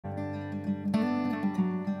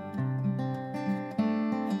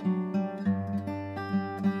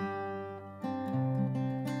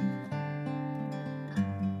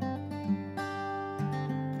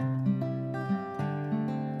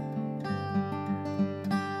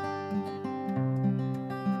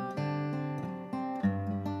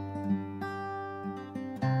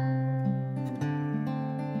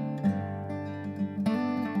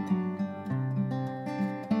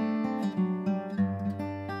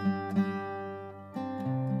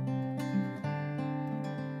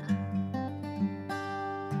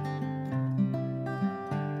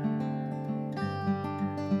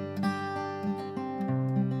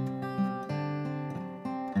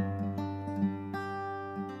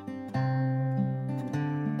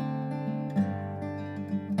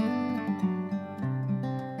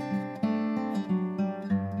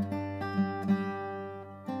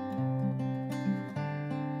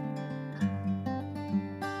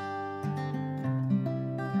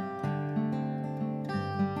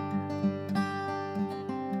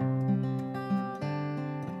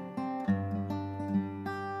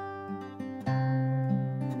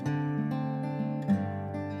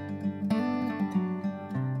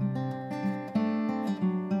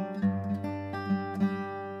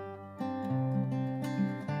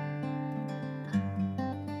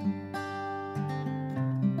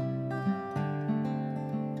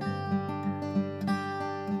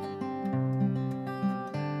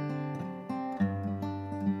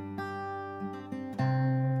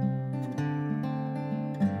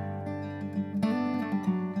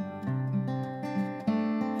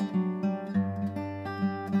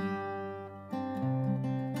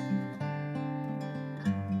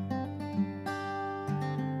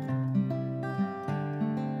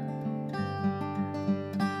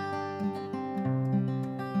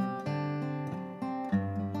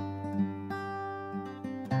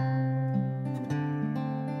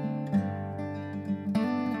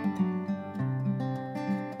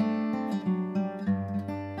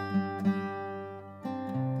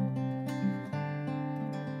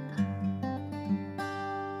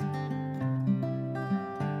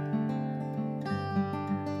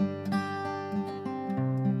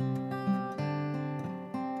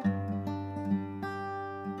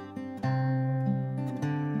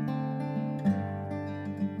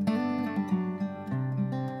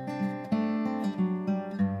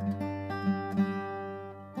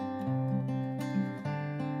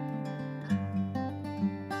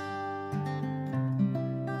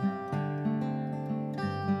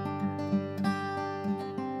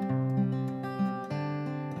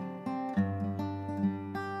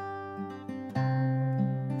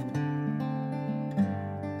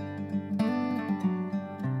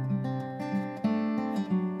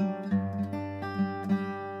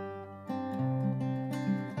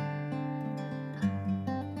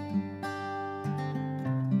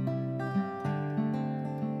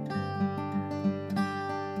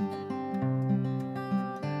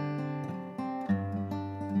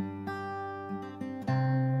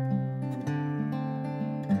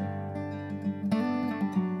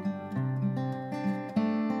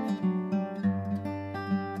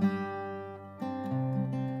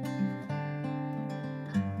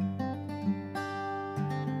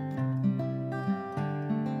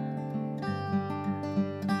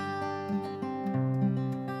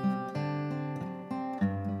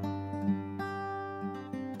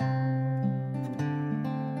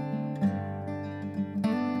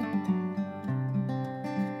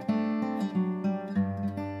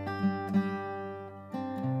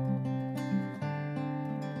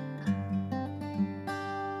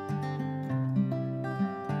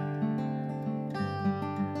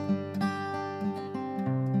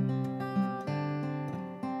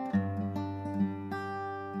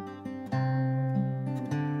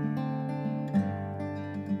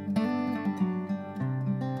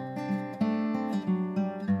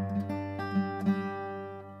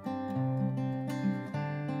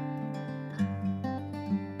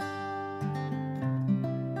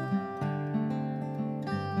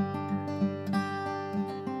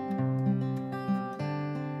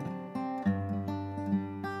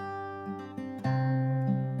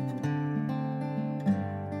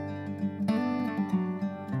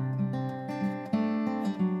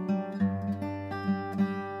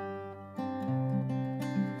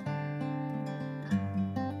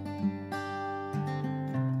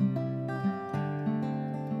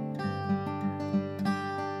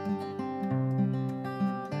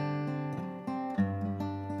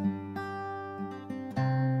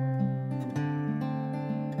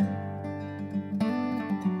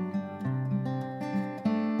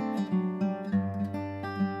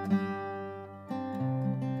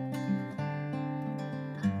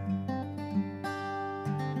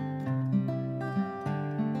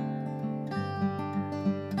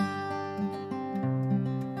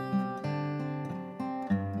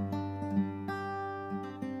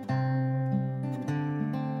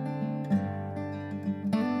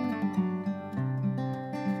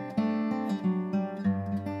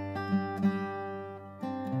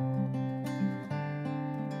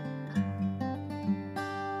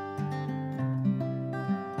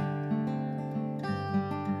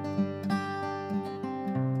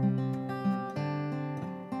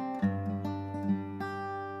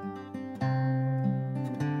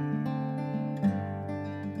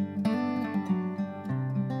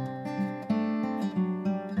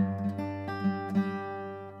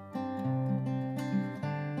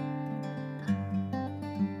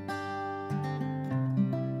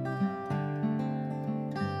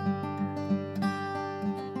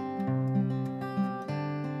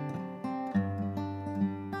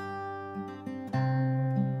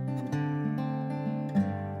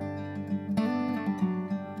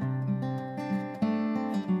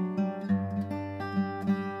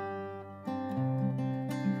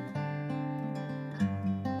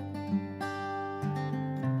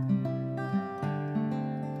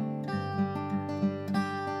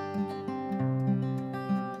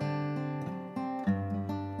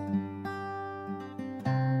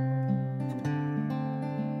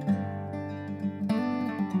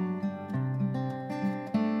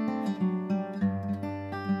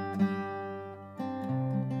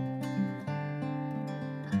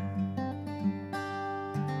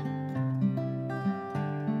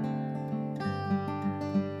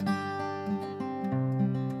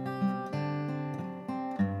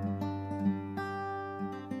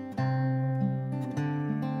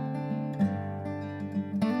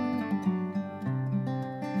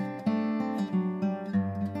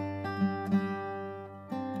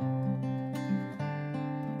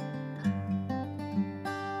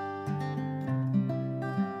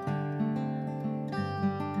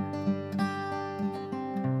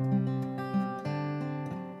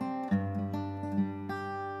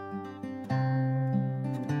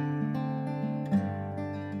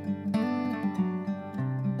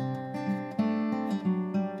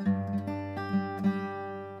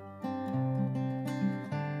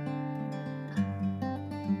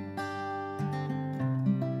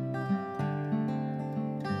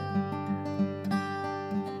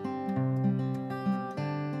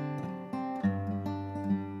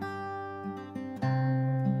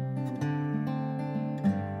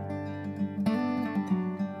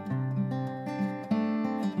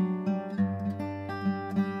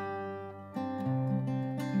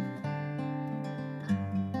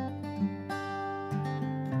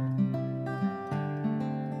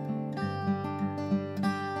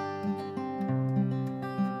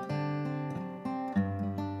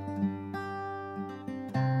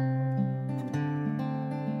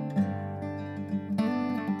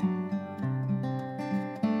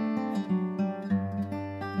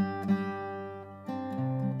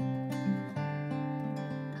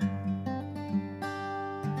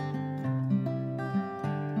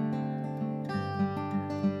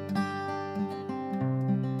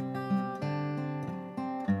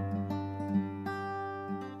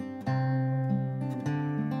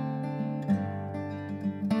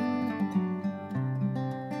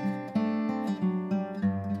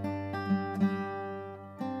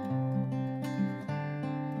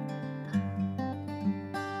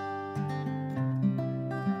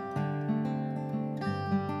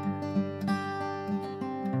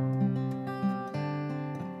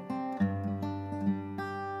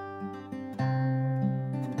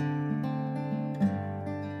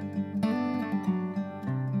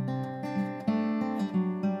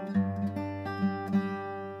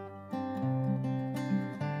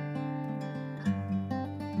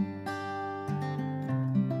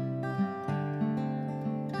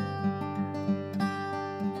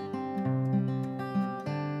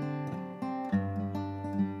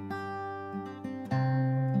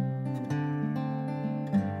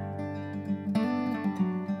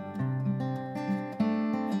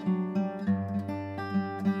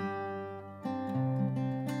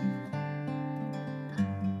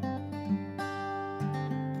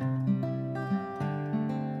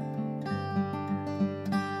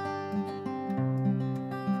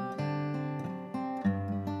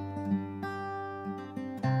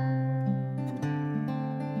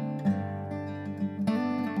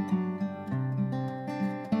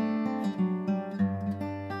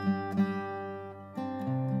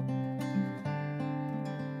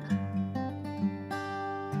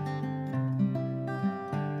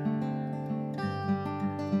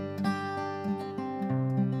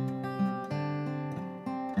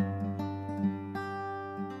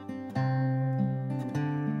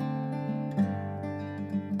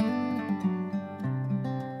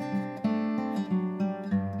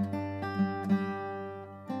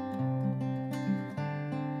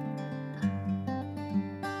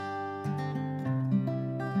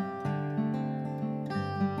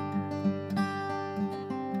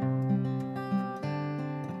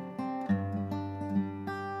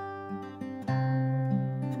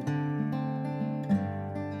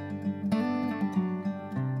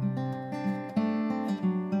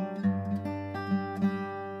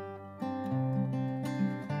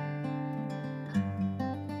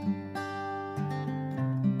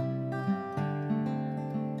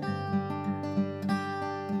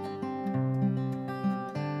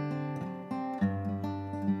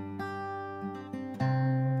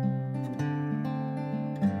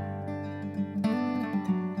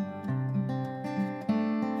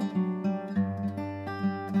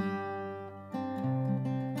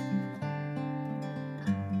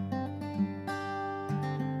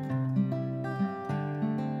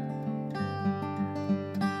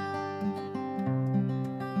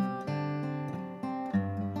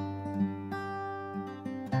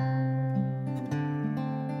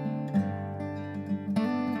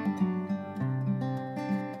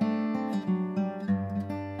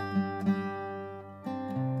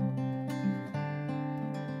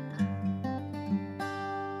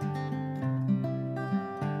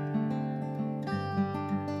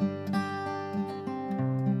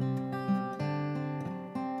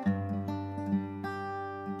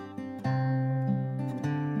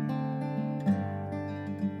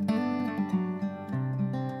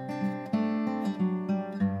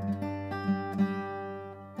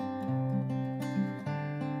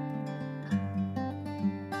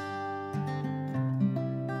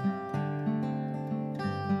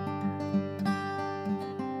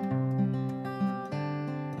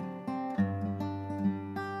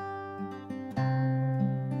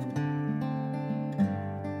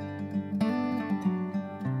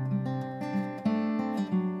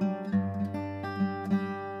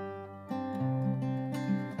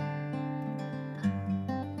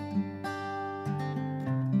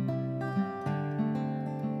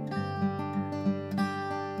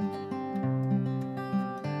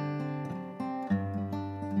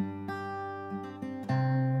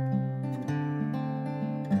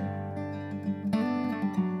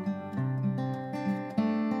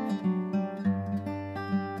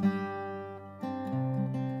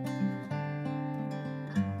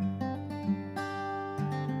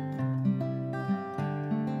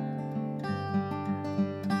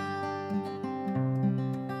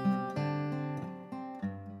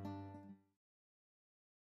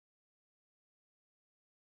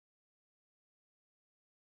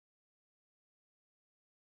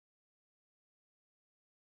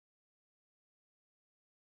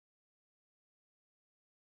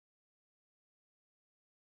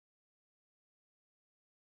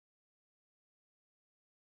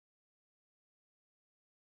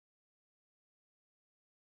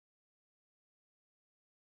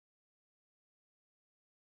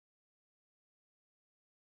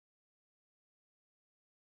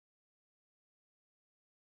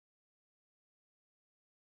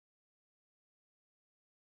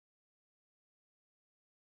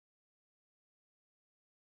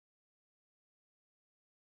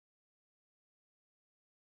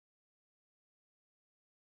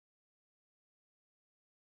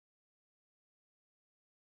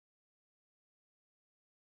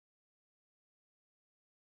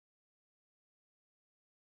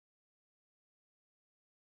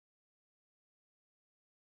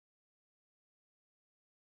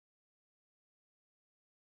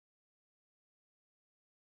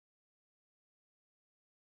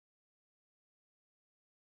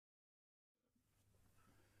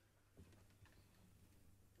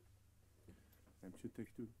je het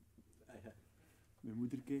echt doet. Ah, ja. Mijn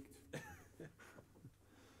moeder kijkt.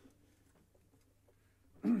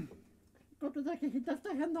 Ik hoop dat je geen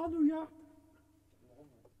deftig gedaan doet, ja.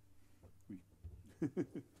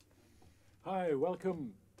 Hi,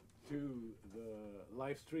 welcome to the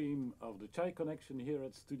live stream of the Chai Connection here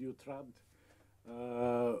at Studio Trad.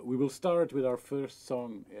 We will start with our first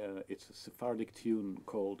song. It's a Sephardic tune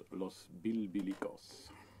called Los Bilbilicos.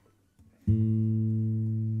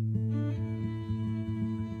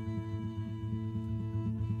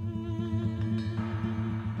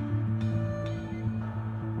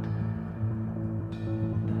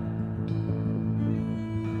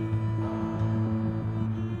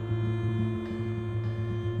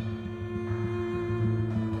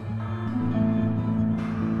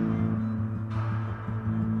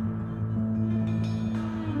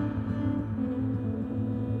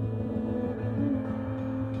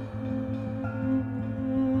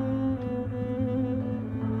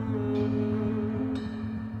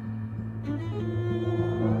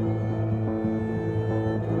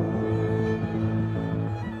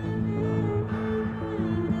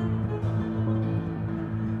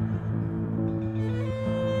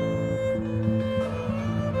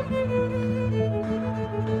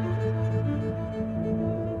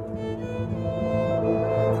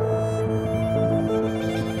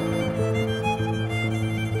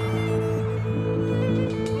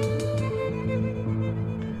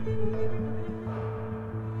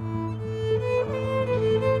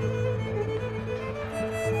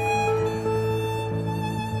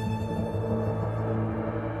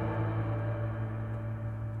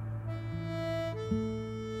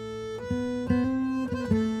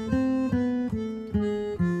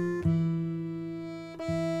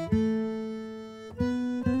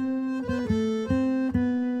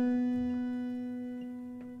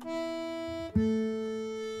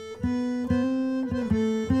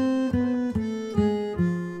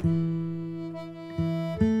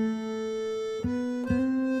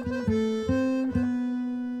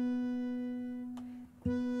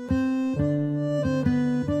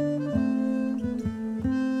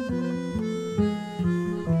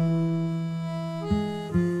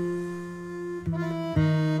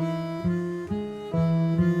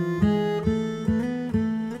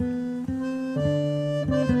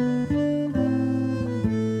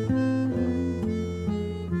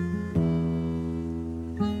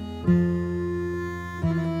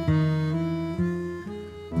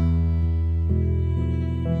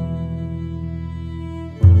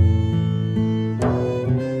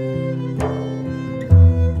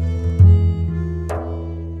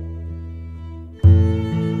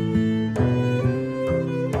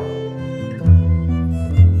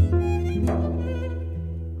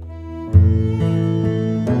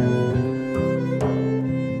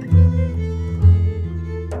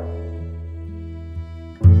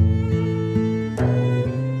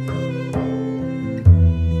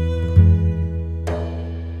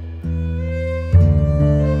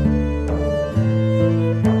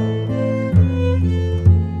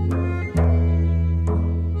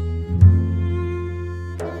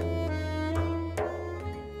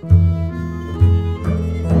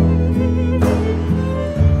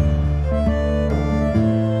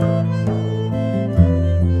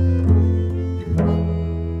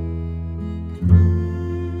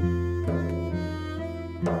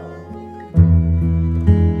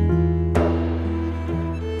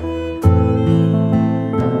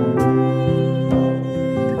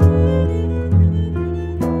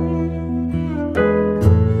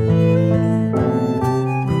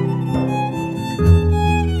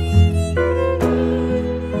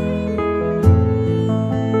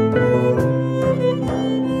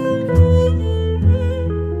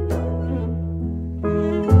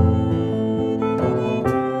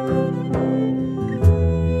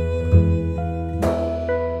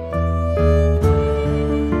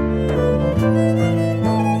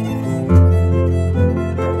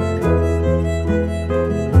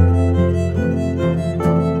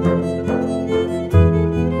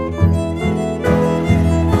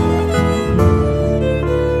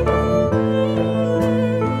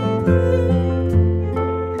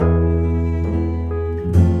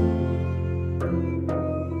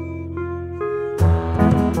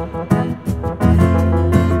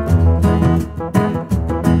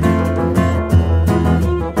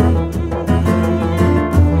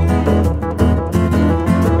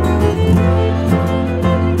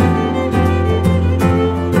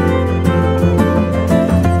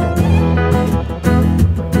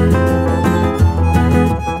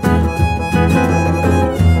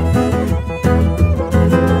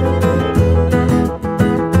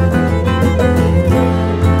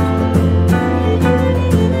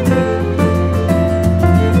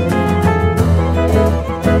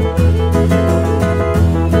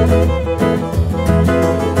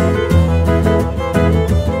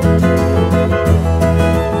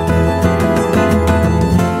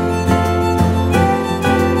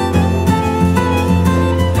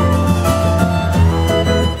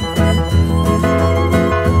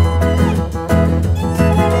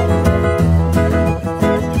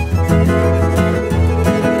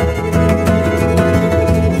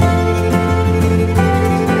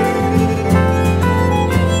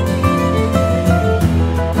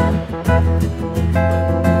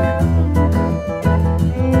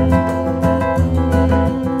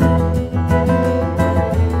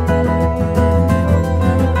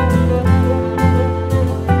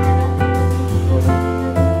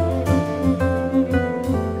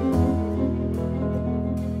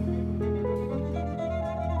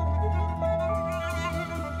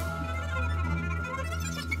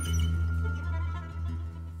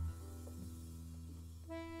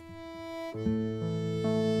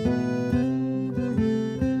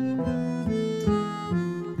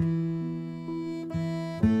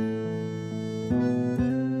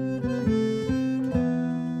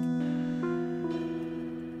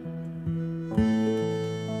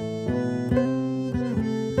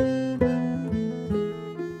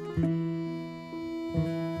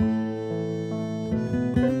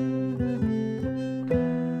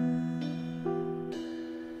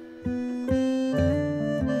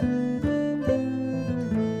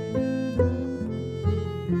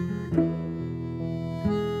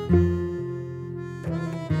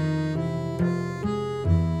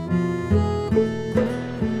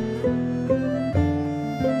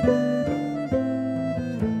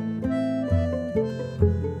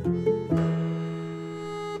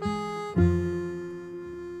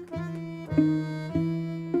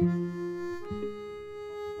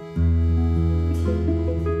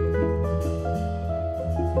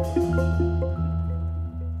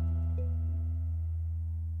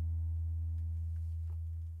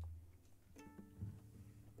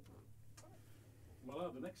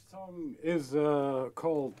 the next song is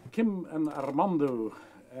called Kim and Armando,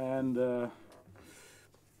 and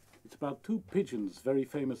it's about two pigeons, very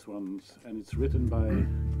famous ones, and it's written by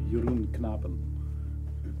Jeroen Knapen.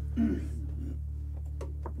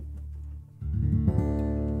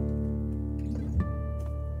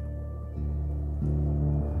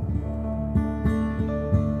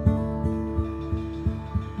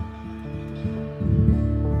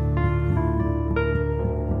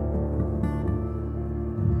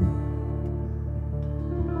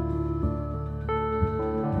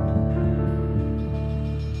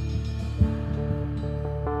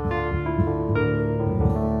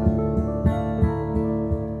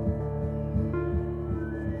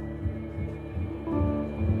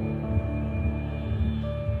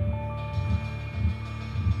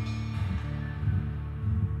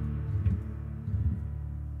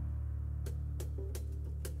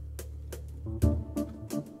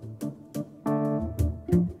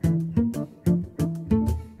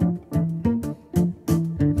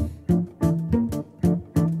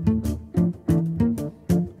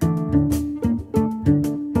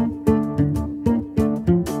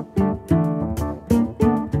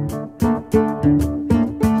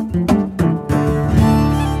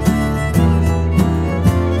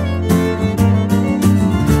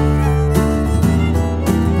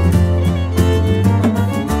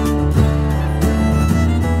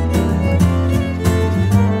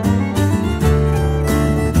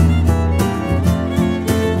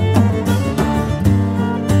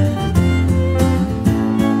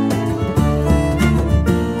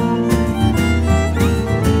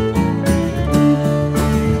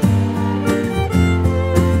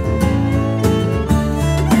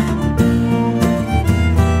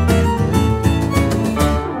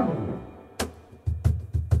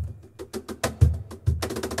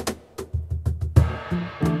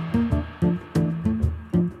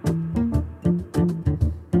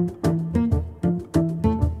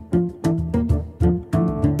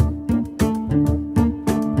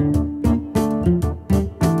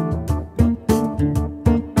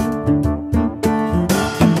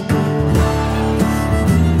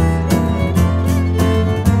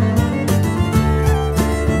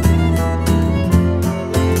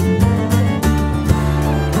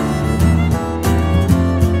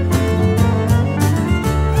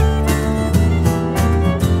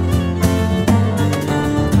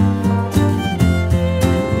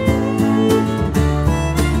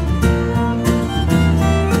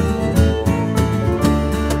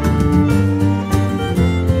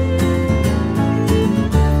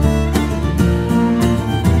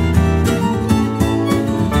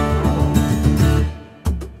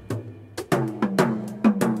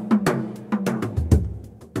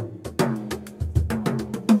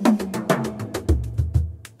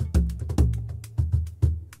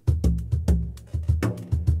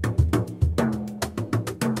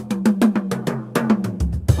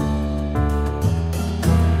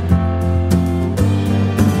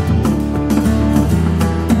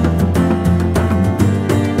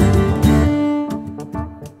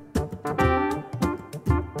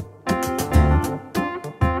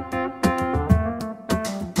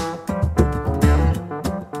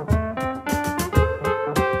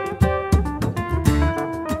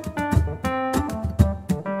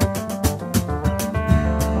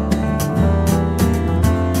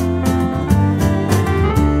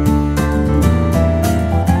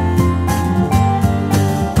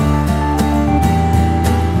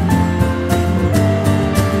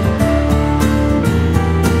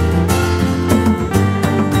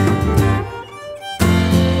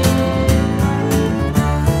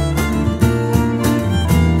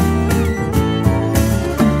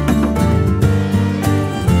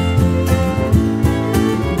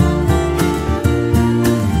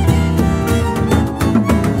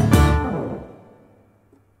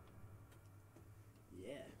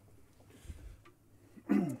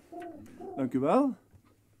 Dank u wel.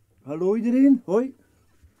 Hallo iedereen. Hoi.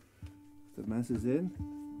 Als er mensen zijn.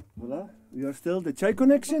 Voilà. We are still the Chai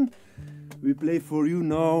Connection. We play for you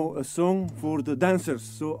now a song for the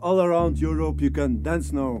dancers. So all around Europe you can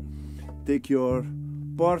dance now. Take your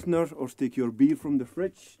partner or take your beer from the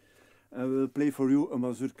fridge and we'll play for you a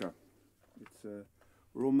mazurka. It's a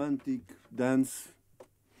romantic dance.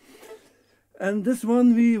 And this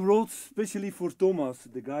one we wrote specially for Thomas,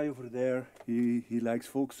 the guy over there. He likes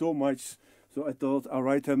folk so much, so I thought I'll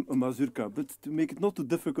write him a mazurka. But to make it not too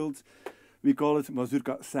difficult, we call it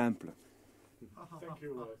mazurka sample. Thank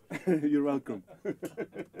you. You're welcome.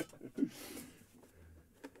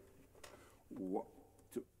 1,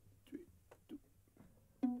 2, 3, 2.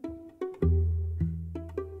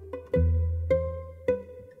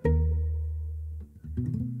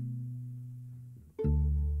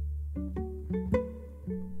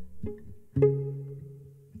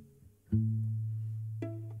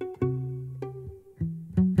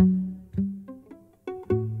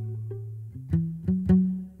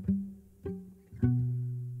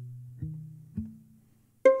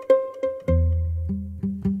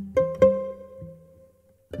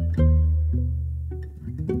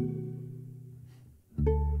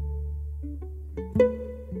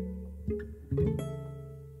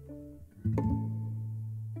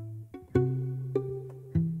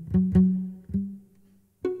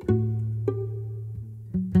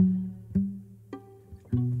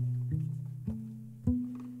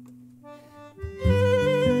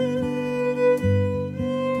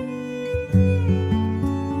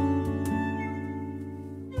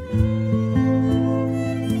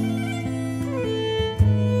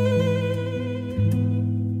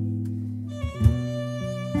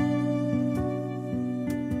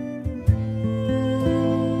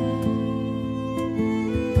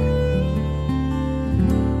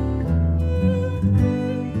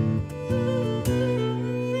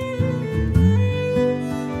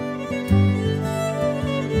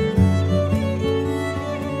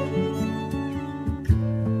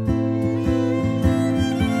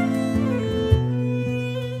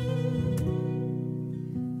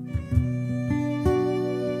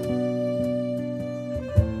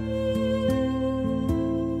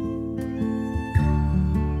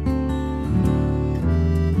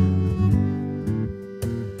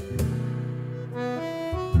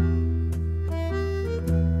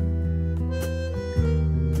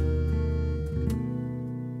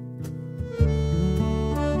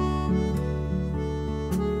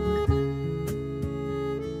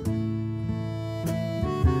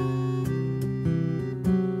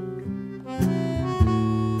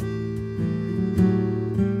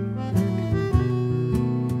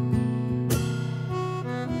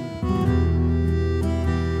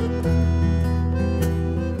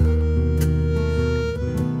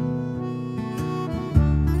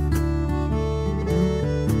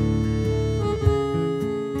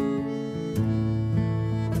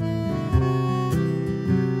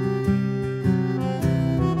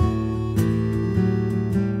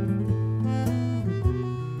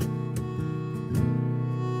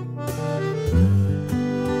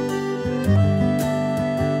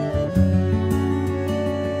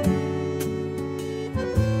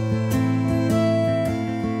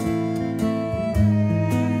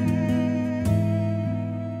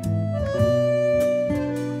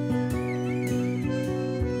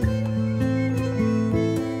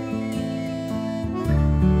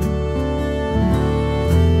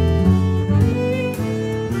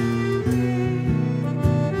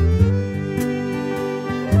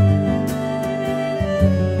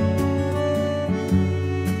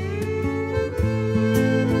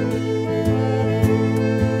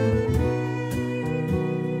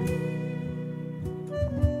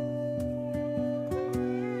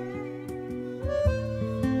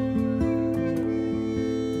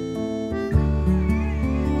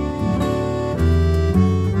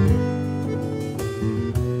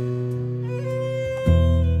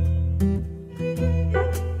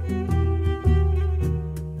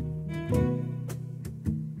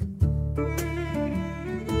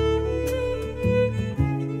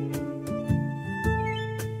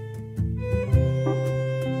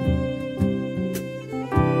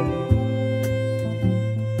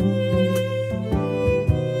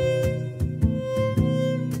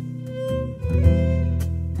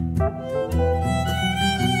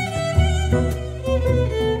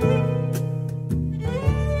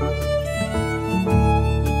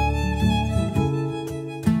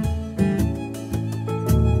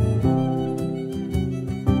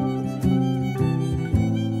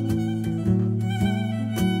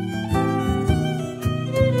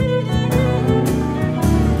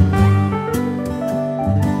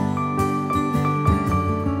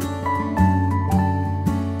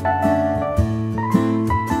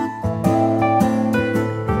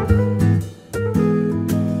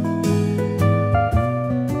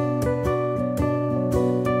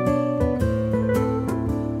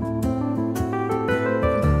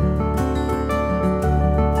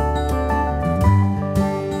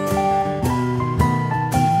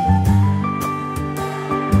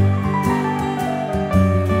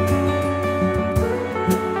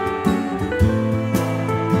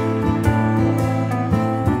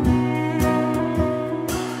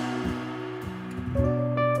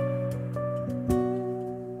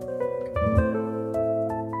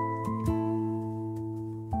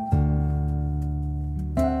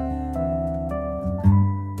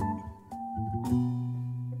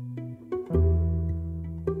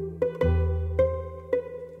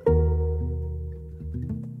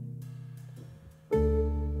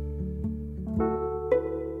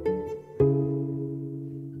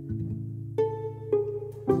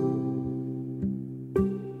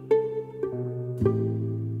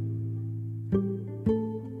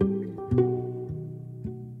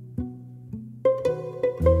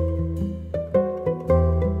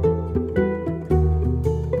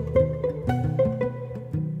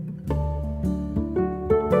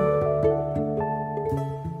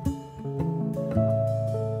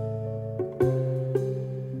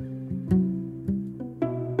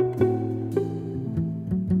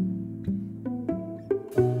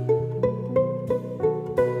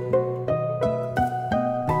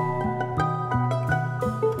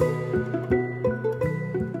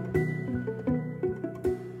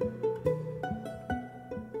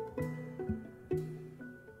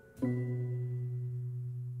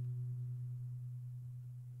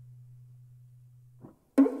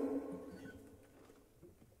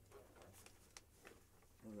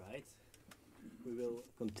 We will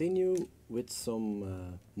continue with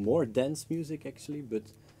some more dance music actually, but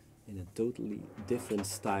in a totally different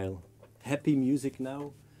style. Happy music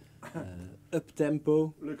now, up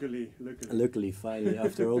tempo. Luckily, finally,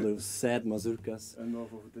 after all those sad mazurkas.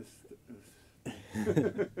 Enough of this.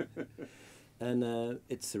 And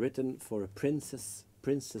it's written for a princess,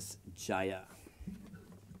 Princess Jaya.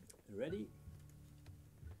 Ready?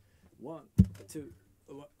 1, 2,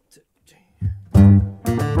 1, 2, 3.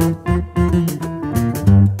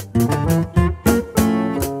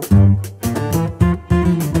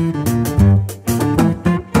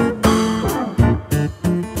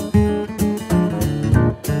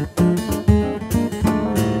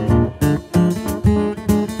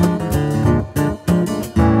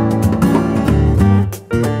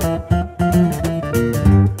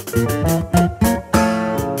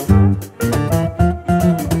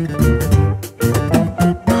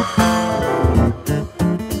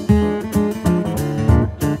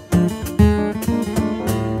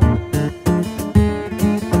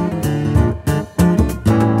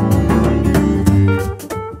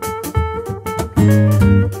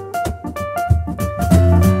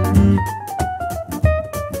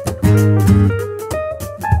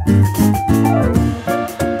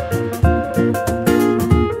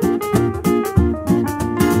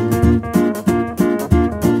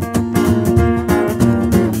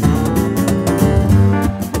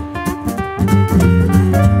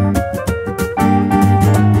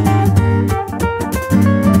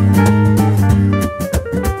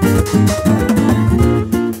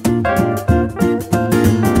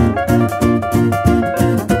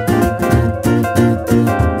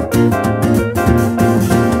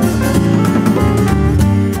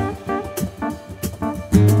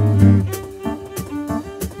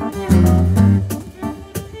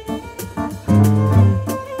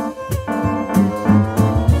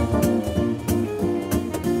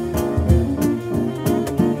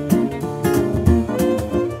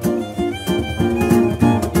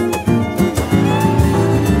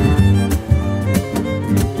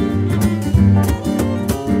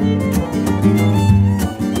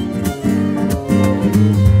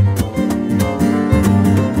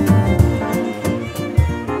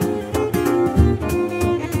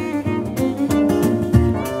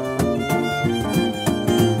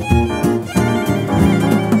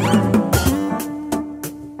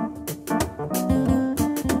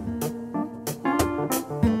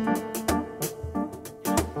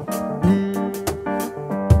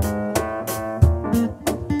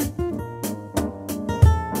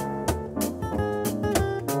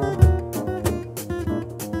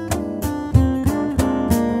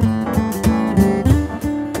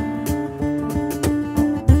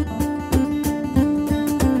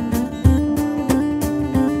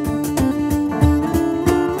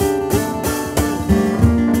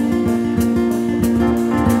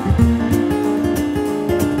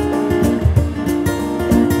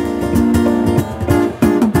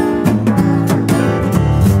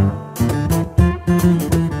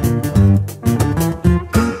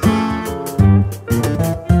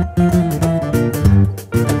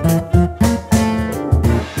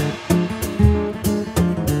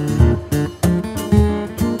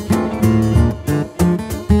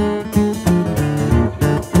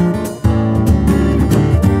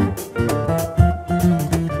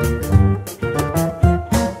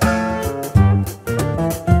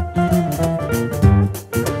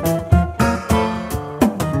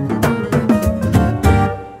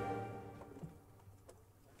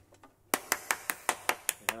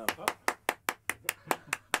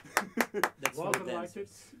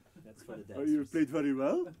 That's for the dance. Oh, you played very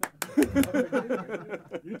well.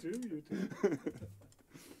 You too, you too.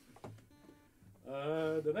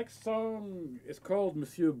 The next song is called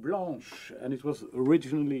Monsieur Blanche, and it was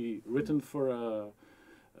originally written for a,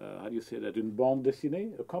 how do you say that, une bande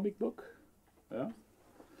dessinée, a comic book. Yeah.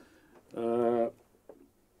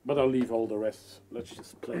 But I'll leave all the rest. Let's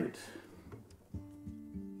just play it.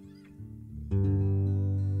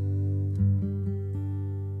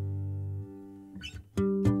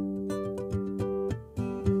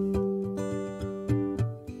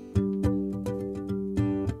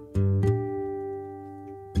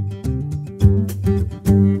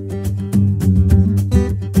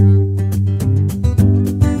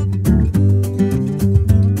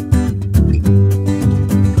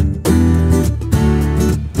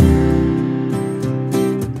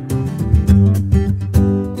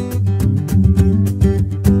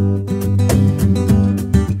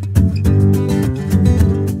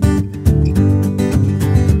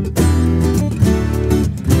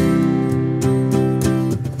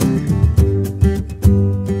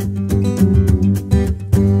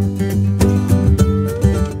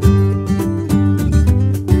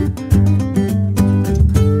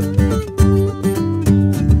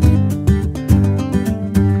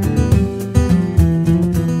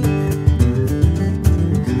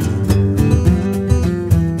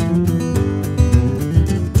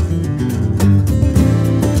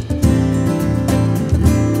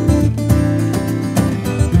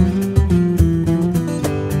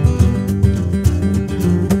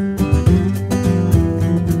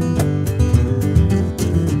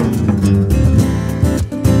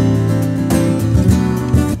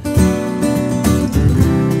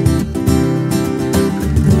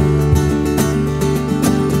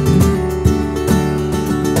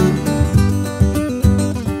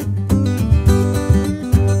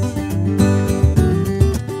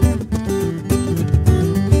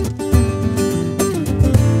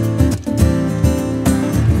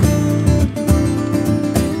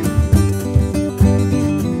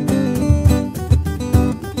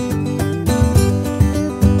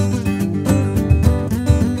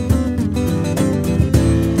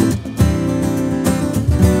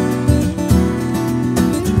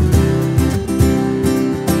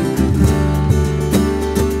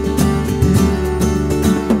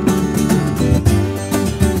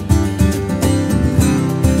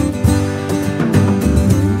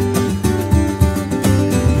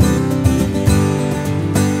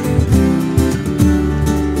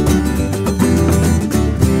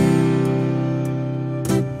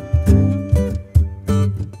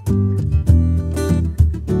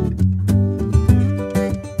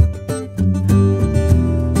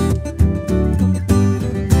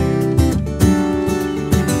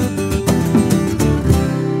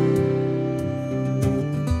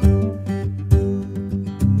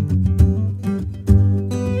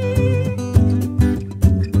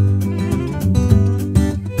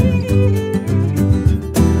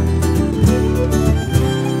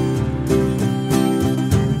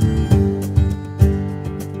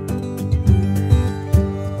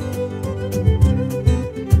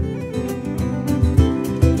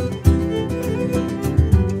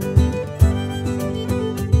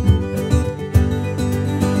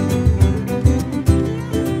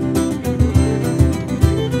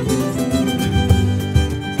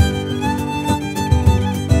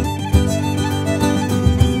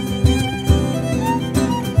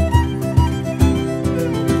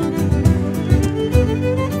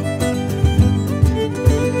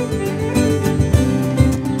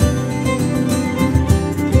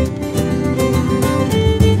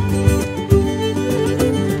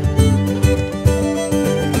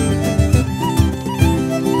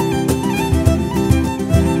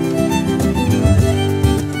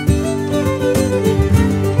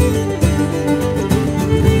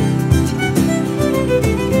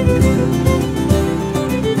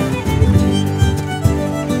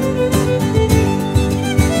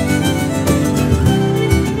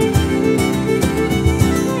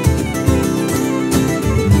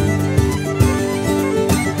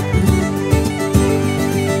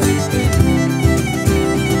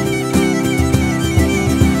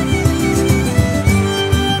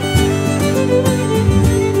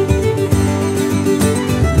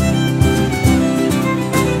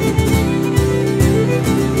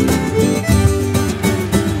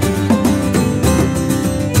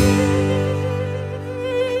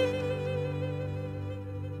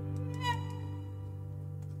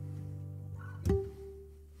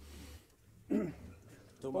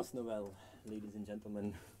 Noël, ladies and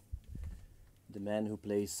gentlemen. The man who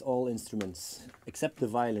plays all instruments except the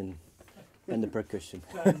violin and the percussion.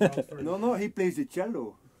 No, he plays the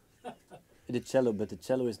cello. The cello, but the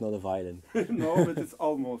cello is not a violin. No, but it's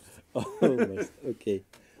almost. Almost, okay.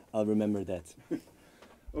 I'll remember that.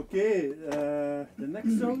 Okay, the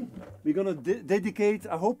next song we're gonna dedicate,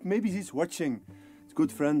 I hope maybe he's watching. It's a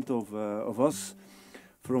good friend of us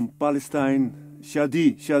from Palestine,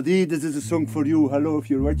 Shadi. Shadi, this is a song for you. Hello, if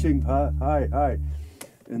you're watching. Hi.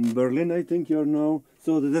 In Berlin, I think you're now.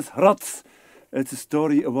 So this is Rats. It's a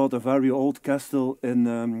story about a very old castle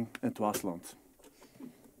in Troissoeur.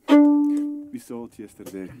 We saw it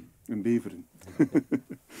yesterday in Beveren.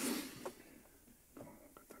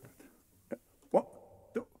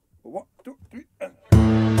 One, two, three, and...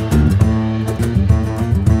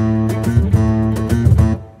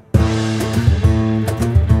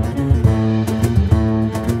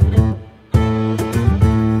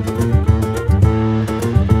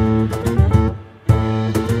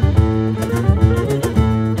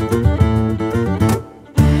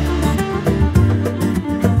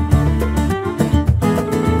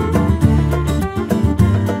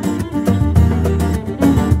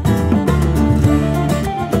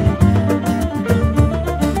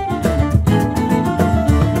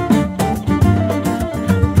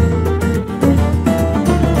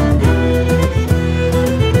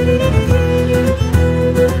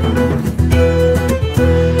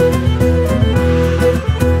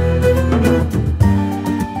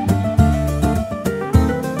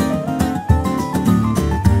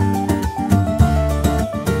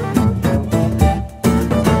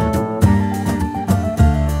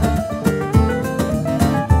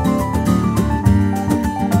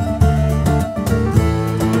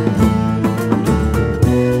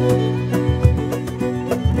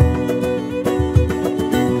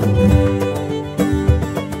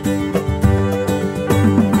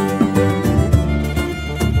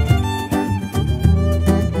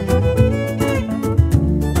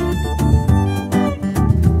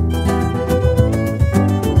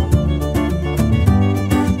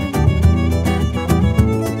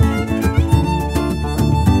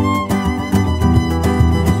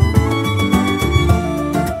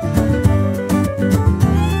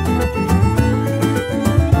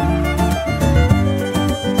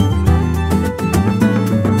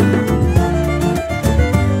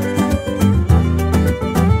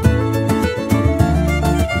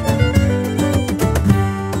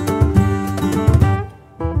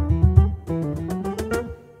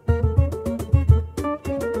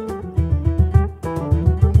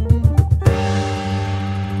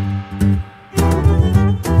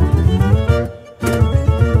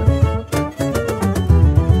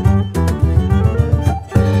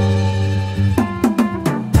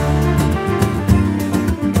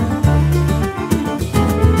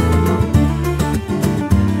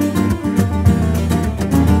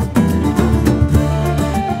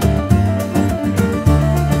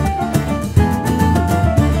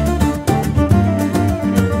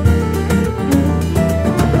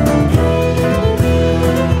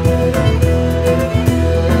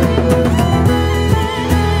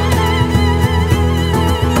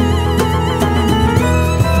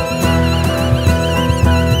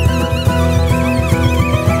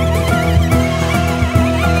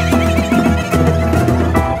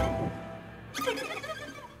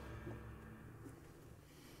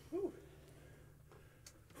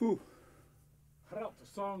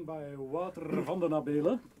 Song by Wouter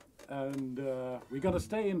Vandenabeele, and we're gonna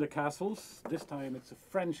stay in the castles. This time it's a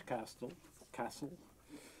French castle,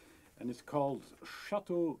 and it's called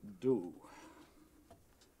Chateau d'Eau.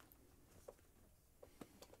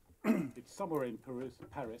 It's somewhere in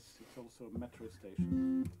Paris. It's also a metro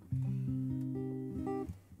station.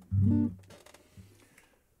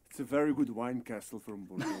 It's a very good wine castle from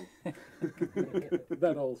Bordeaux.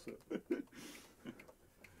 That also.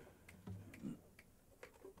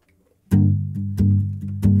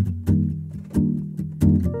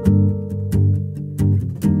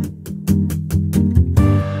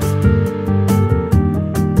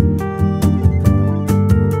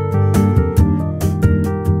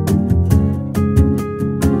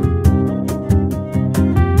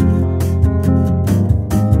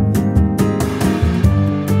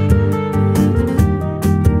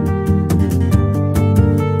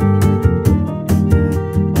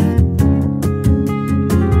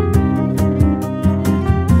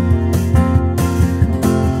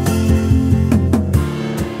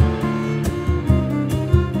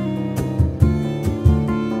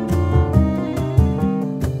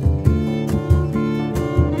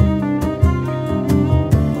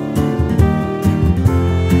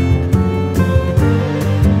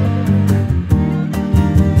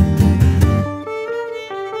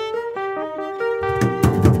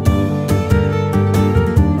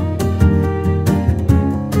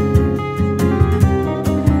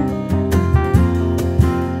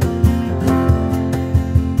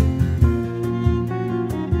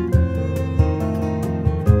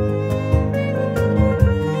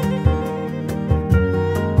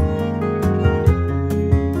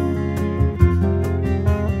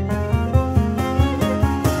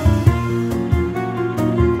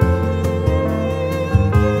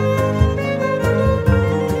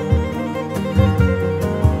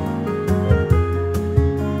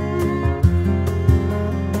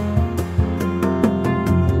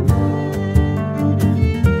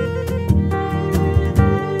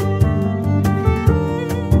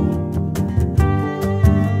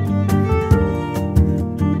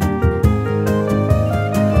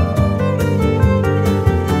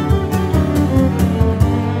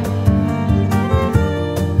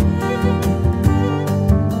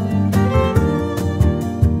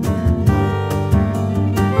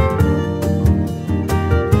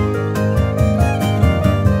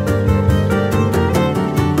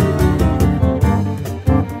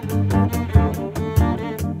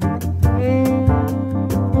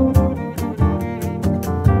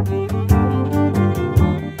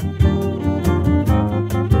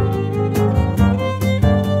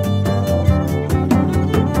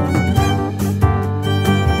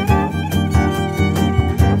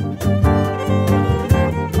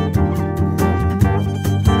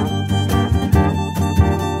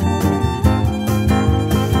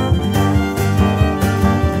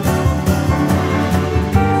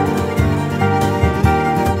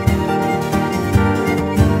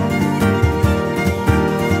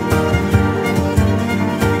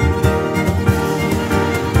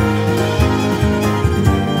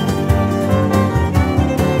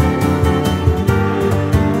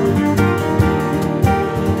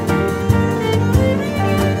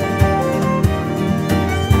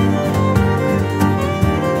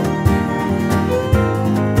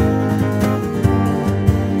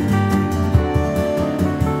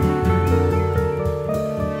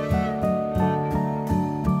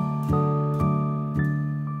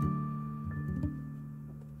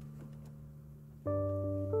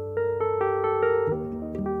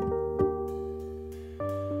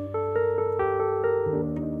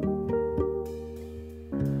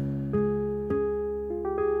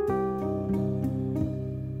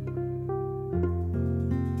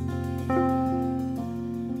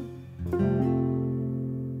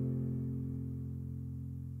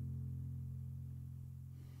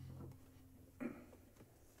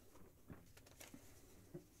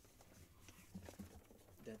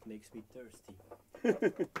 that makes me thirsty.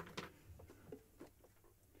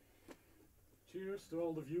 Cheers to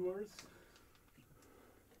all the viewers.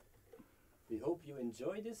 We hope you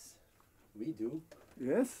enjoy this. We do.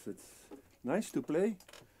 Yes, it's nice to play.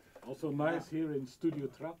 Also nice here in Studio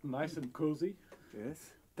Trad, nice and cozy.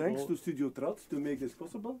 Yes, thanks to Studio Trad to make this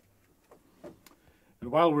possible.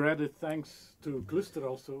 And while we're at it, thanks to Cluster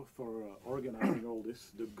also for organizing all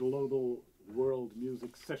this, the Global World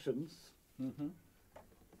Music Sessions. And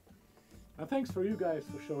thanks for you guys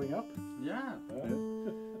for showing up. Ja.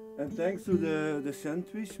 And thanks to the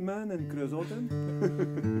sandwich man in Kruisotten.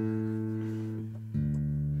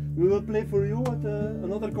 We will play for you at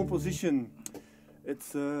another composition.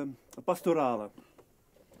 It's a pastorale.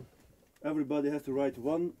 Everybody has to write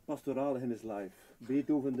one pastorale in his life.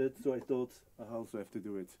 Beethoven did, so I thought I also have to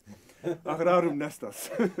do it. Agrarum nestas.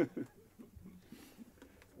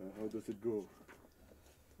 How does it go?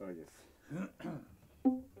 Oh yes.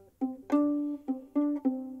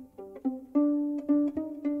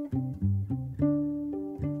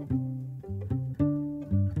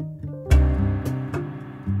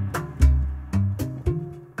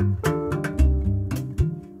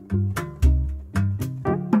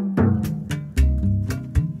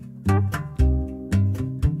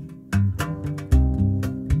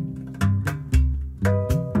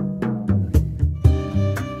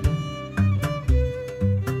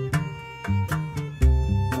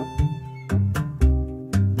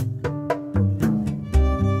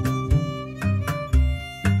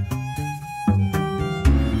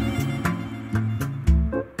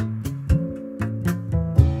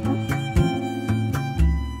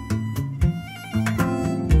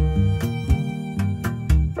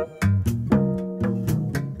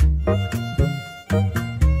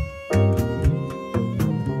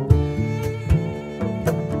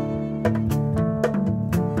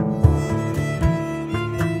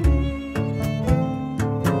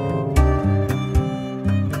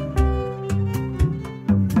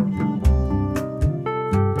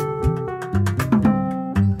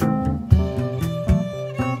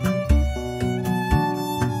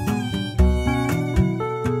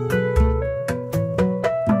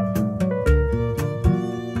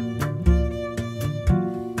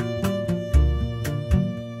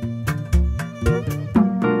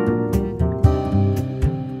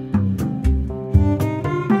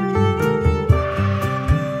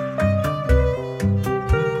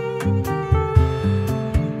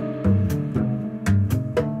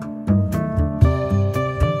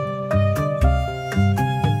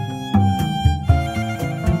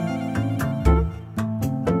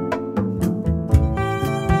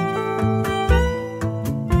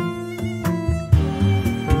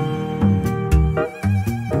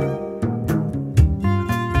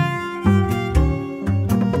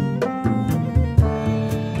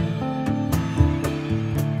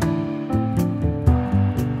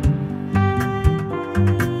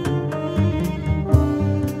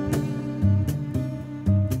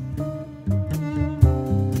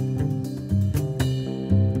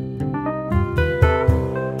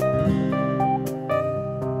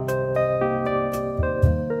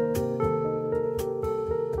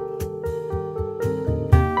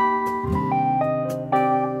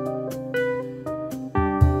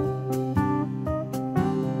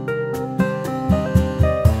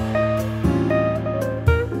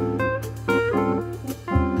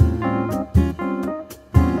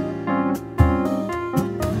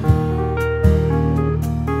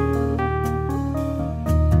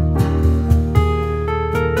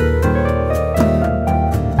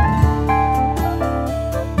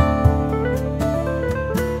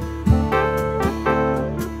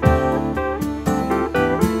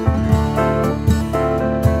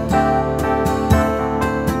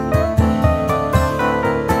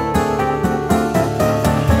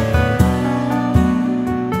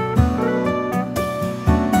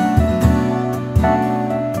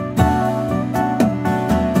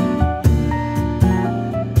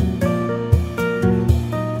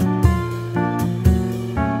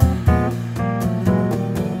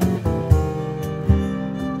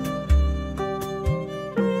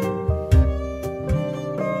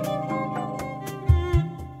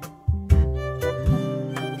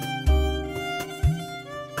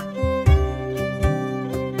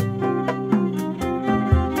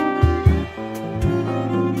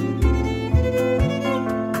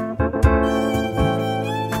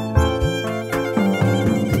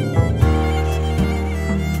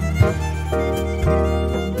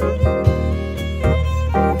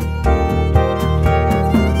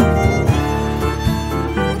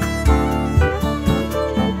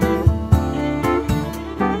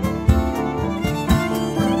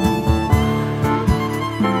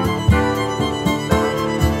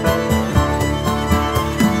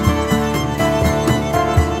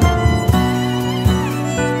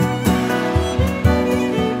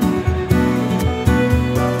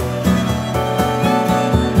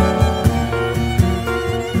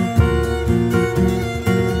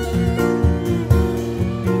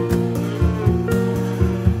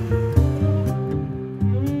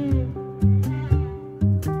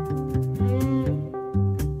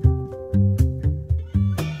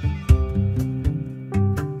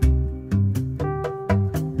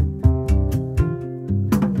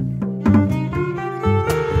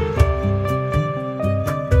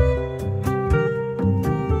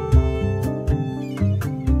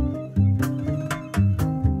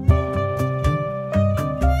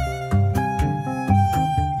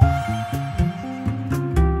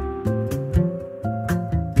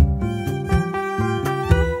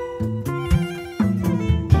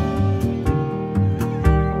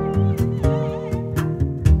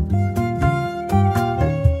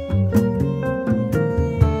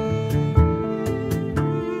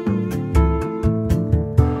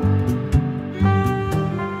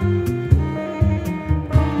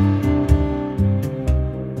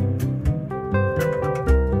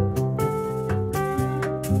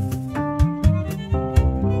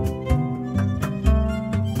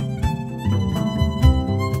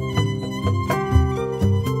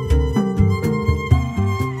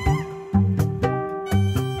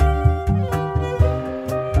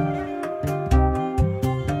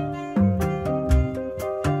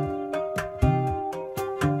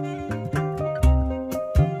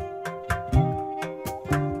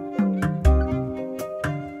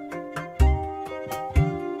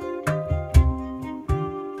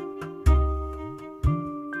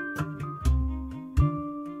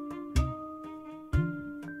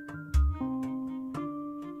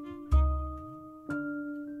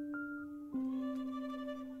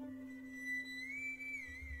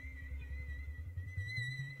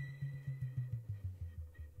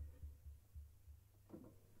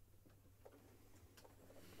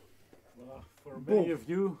 For many of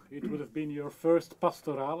you, it would have been your first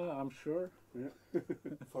pastorale, I'm sure. Yeah.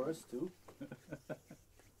 For us too.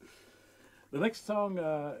 The next song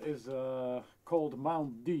is called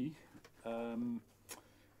Mount D, and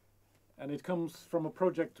it comes from a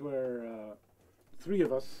project where three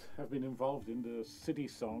of us have been involved in the city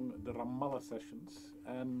song, the Ramallah Sessions,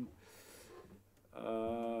 and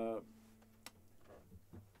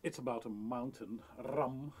it's about a mountain,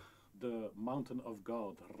 Ram, the mountain of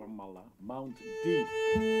God, Ramallah, Mount D.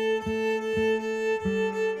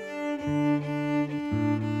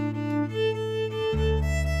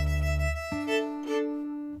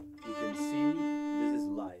 You can see this is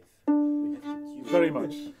live. We have to tune Very it.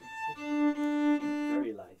 much.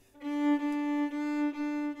 Very live.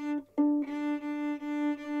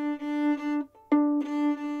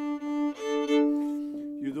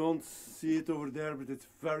 You don't see it over there, but it's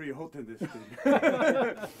very hot in this thing.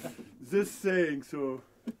 Just saying, so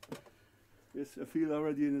yes, I feel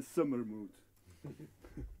already in a summer mood.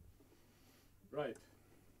 Right.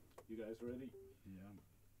 You guys ready?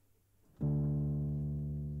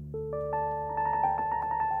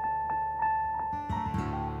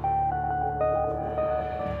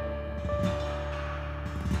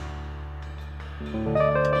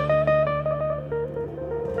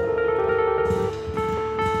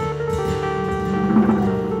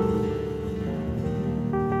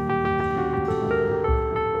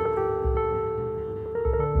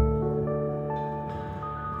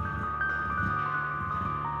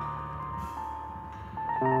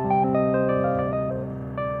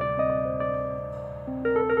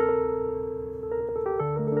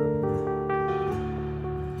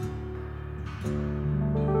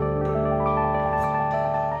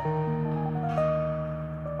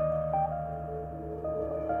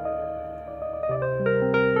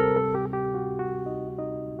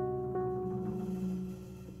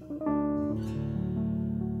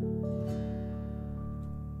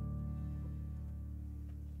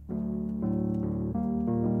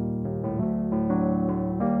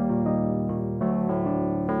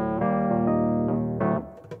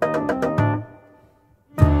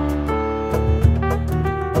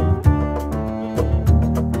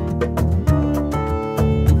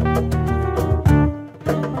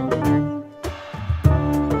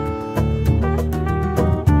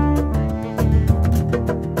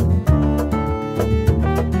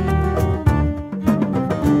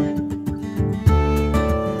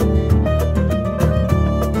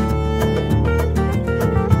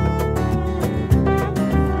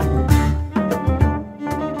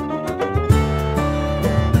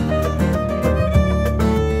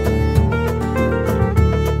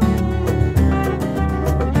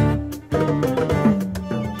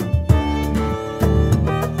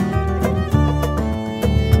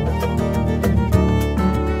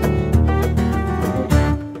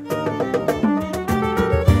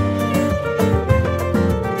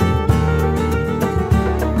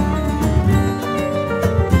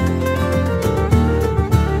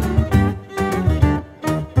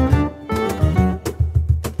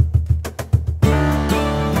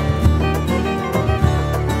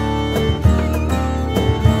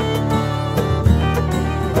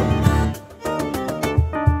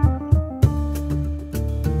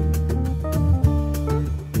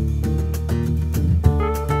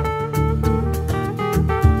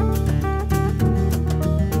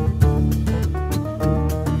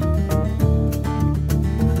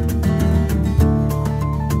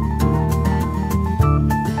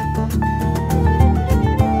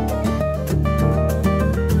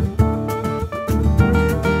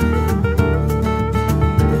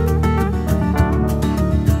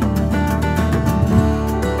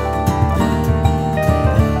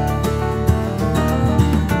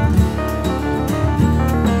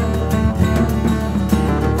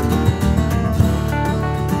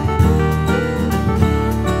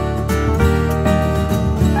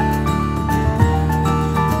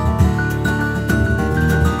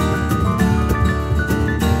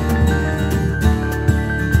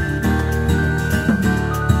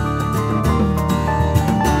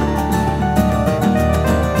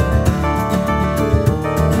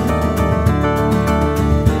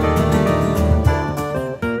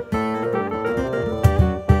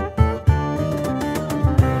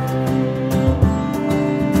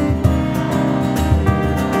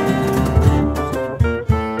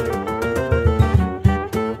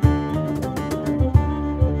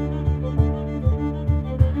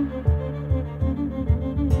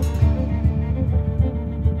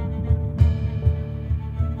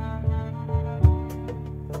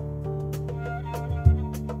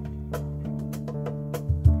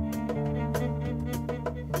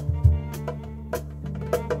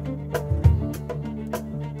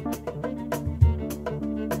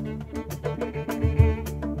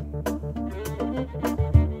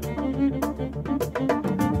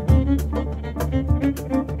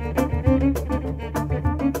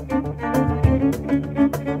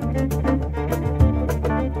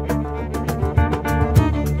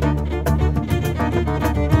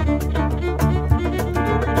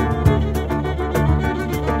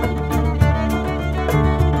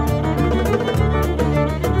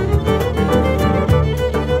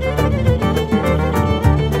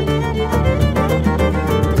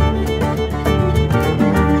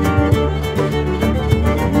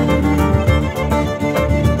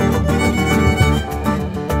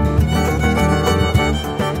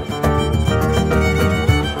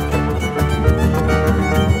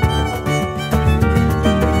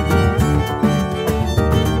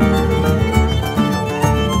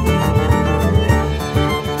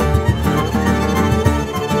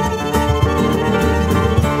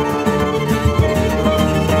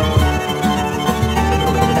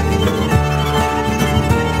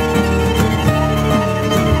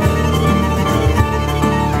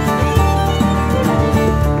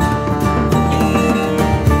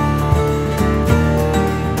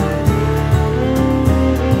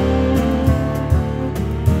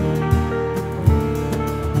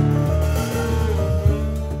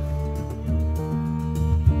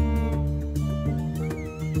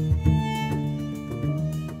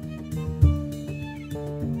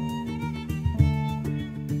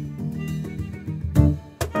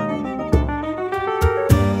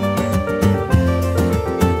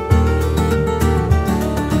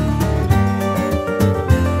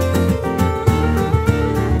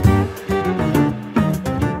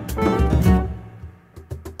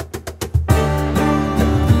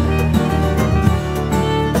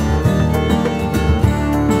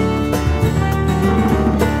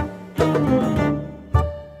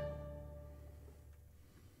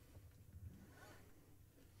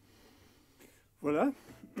 Voilà.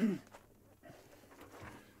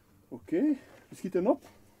 Okay, we schieten op.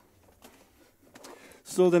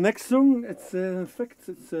 So the next song, it's in fact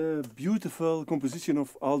it's a beautiful composition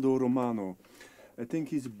of Aldo Romano. I think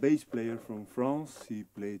he's a bass player from France. He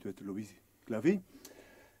played with Louis Clavier.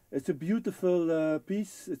 It's a beautiful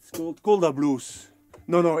piece. It's called Kolda Blues.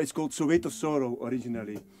 No, it's called Soweto Sorrow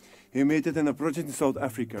originally. He made it in a project in South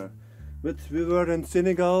Africa. But we were in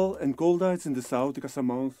Senegal, and Kolda, it's in the south, the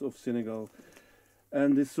Casamance of Senegal.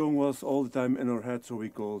 And this song was all the time in our head, so we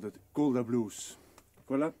called it Kolda Blues.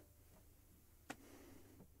 Voilà.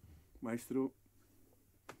 Maestro.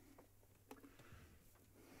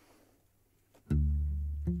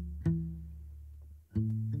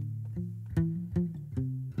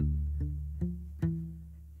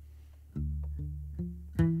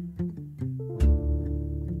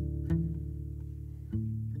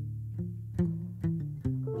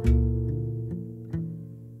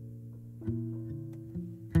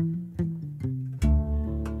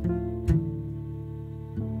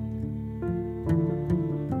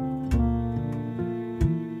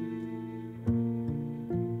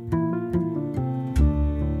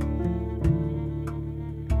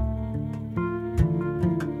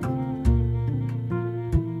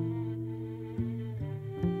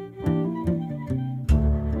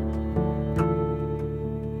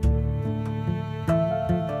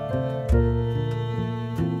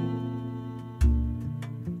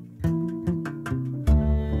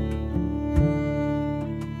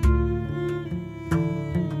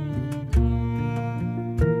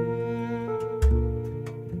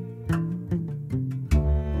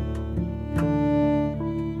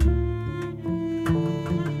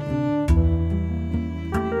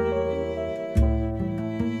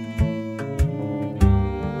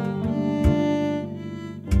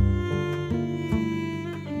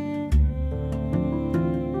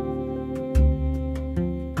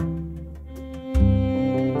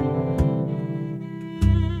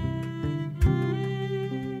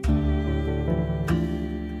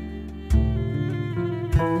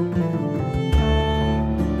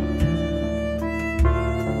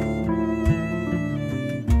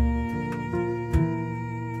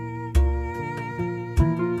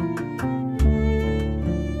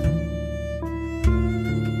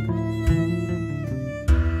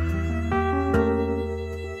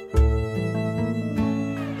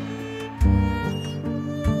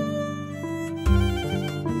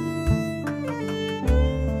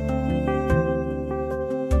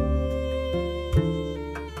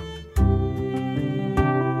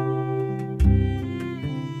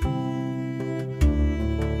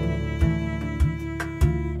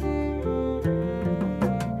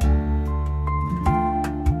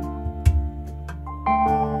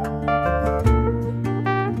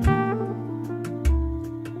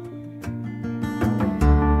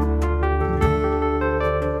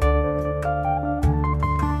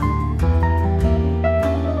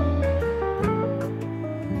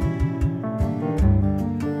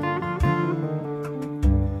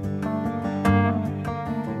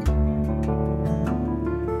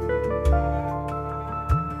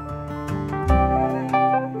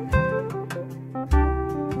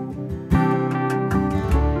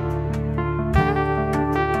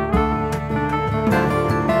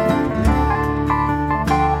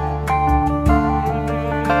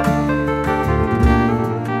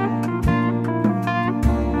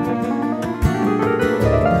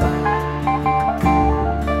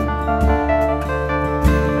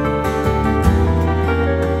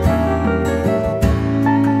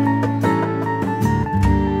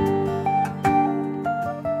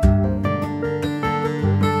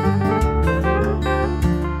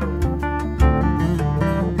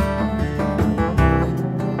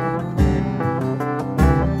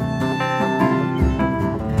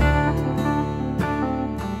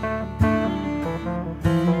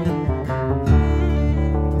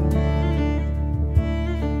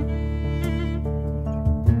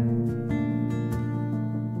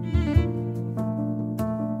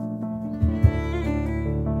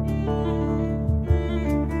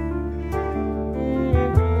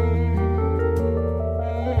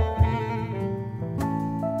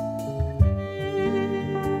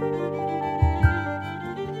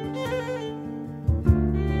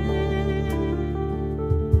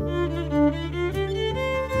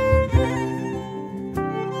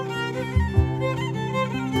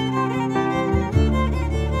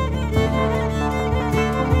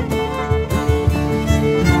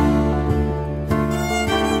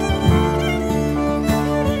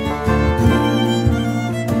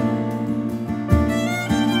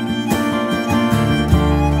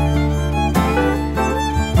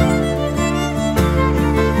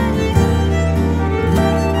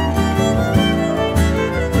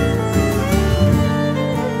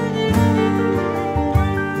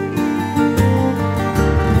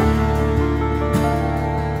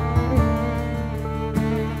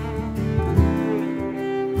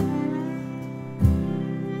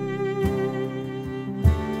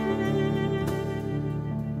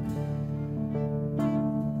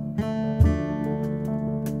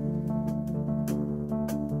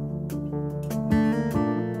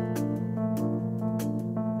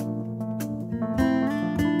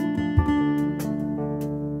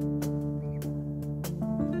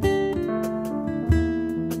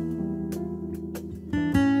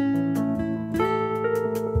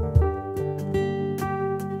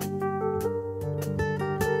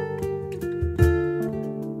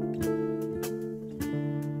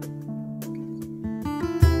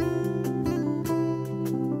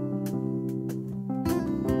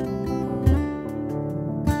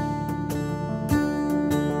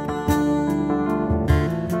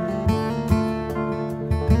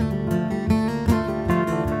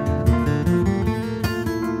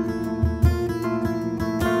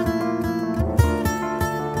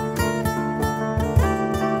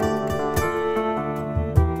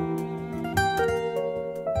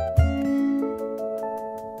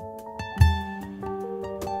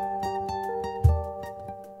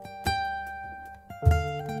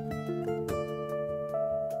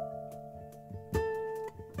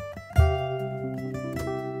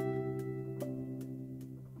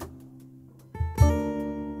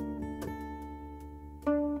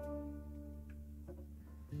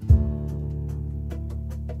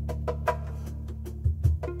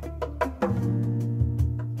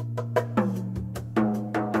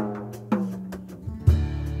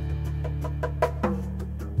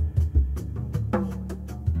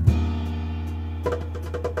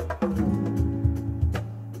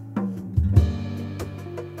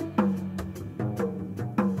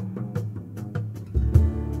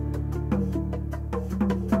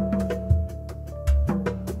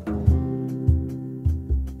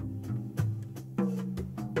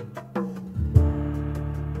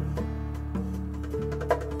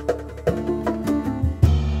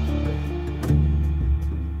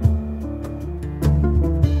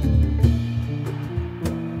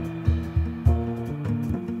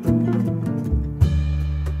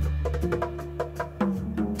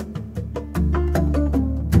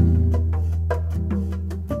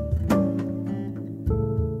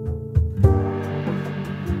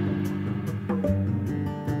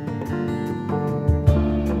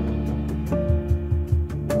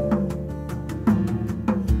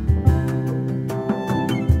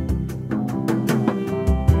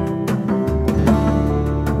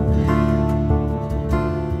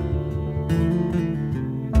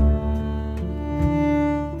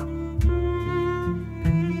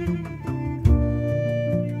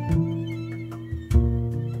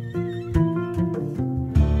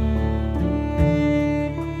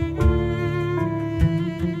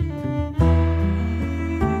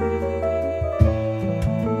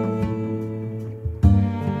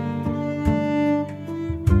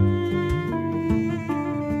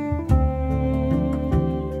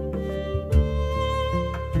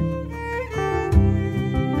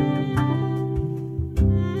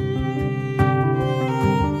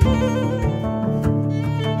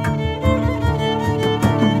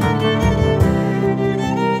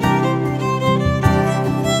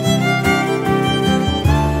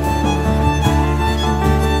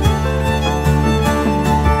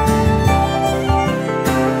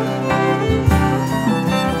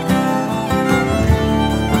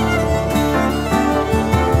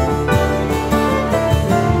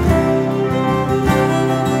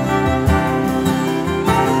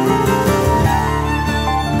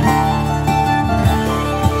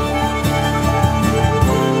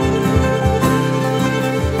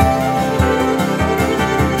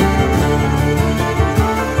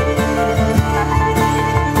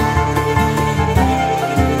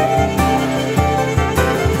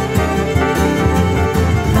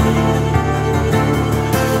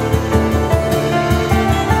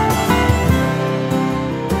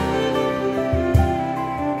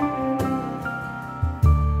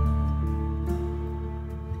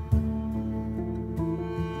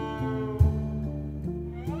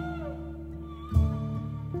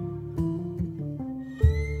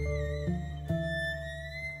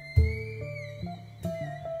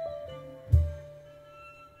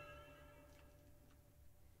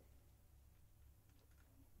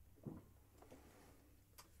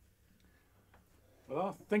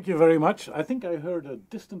 Oh, thank you very much. I think I heard a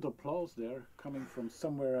distant applause there coming from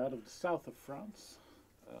somewhere out of the south of France.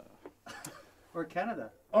 Or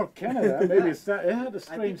Canada. Or Canada, maybe it had a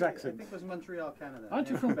strange accent. I think it was Montreal, Canada. Aren't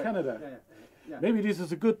you from Canada? Yeah. Maybe this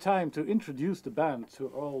is a good time to introduce the band to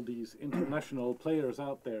all these international players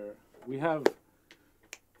out there. We have,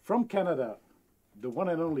 from Canada, the one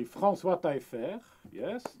and only Francois Taillefer.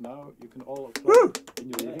 Yes, now you can all applaud in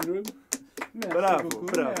your living room. Merci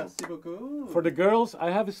beaucoup, merci beaucoup. For the girls,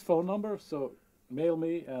 I have his phone number, so mail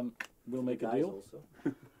me and we'll make a deal. Also.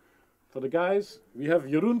 For the guys, we have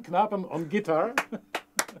Jeroen Knapen on guitar.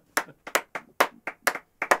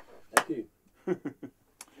 Thank you.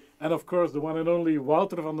 And of course, the one and only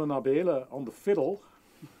Wouter Vandenabeele on the fiddle.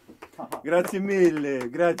 Grazie mille,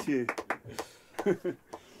 grazie.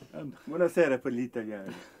 Buonasera per gli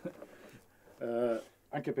italiani.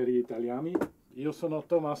 Anche per gli italiani. Io sono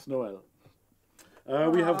Thomas Noël.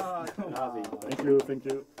 We have. Thank you, thank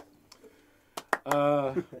you.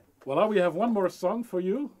 Well, we have one more song for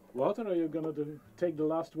you. Wouter, are you gonna take the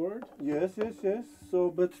last word? Yes.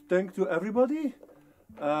 So, but thank to everybody.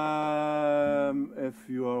 If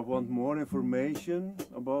you want more information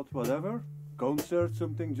about whatever, concert,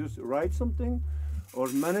 something, just write something. Our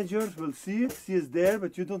managers will see it. She is there,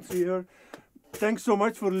 but you don't see her. Thanks so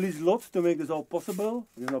much for Lieslot to make this all possible.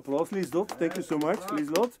 An applause, Lieslot. Thank you so much,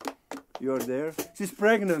 Lieslot. You are there. She's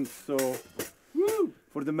pregnant, so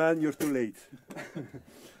for the man, you're too late.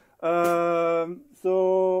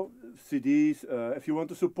 So CDs. If you want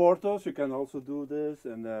to support us, you can also do this.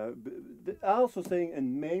 And also saying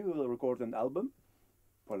in May we will record an album.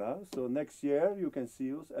 Voila. So next year you can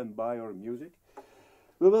see us and buy our music.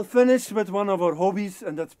 We will finish with one of our hobbies,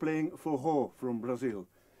 and that's playing forró from Brazil.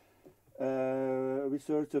 We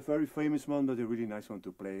searched a very famous one, but a really nice one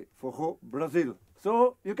to play. Forró Brazil.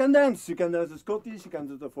 So you can dance. You can dance the Scottish, you can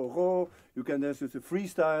do the forró, you can dance with the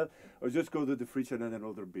freestyle, or just go to the fridge and have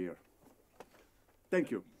another beer.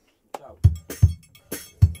 Thank you. Ciao.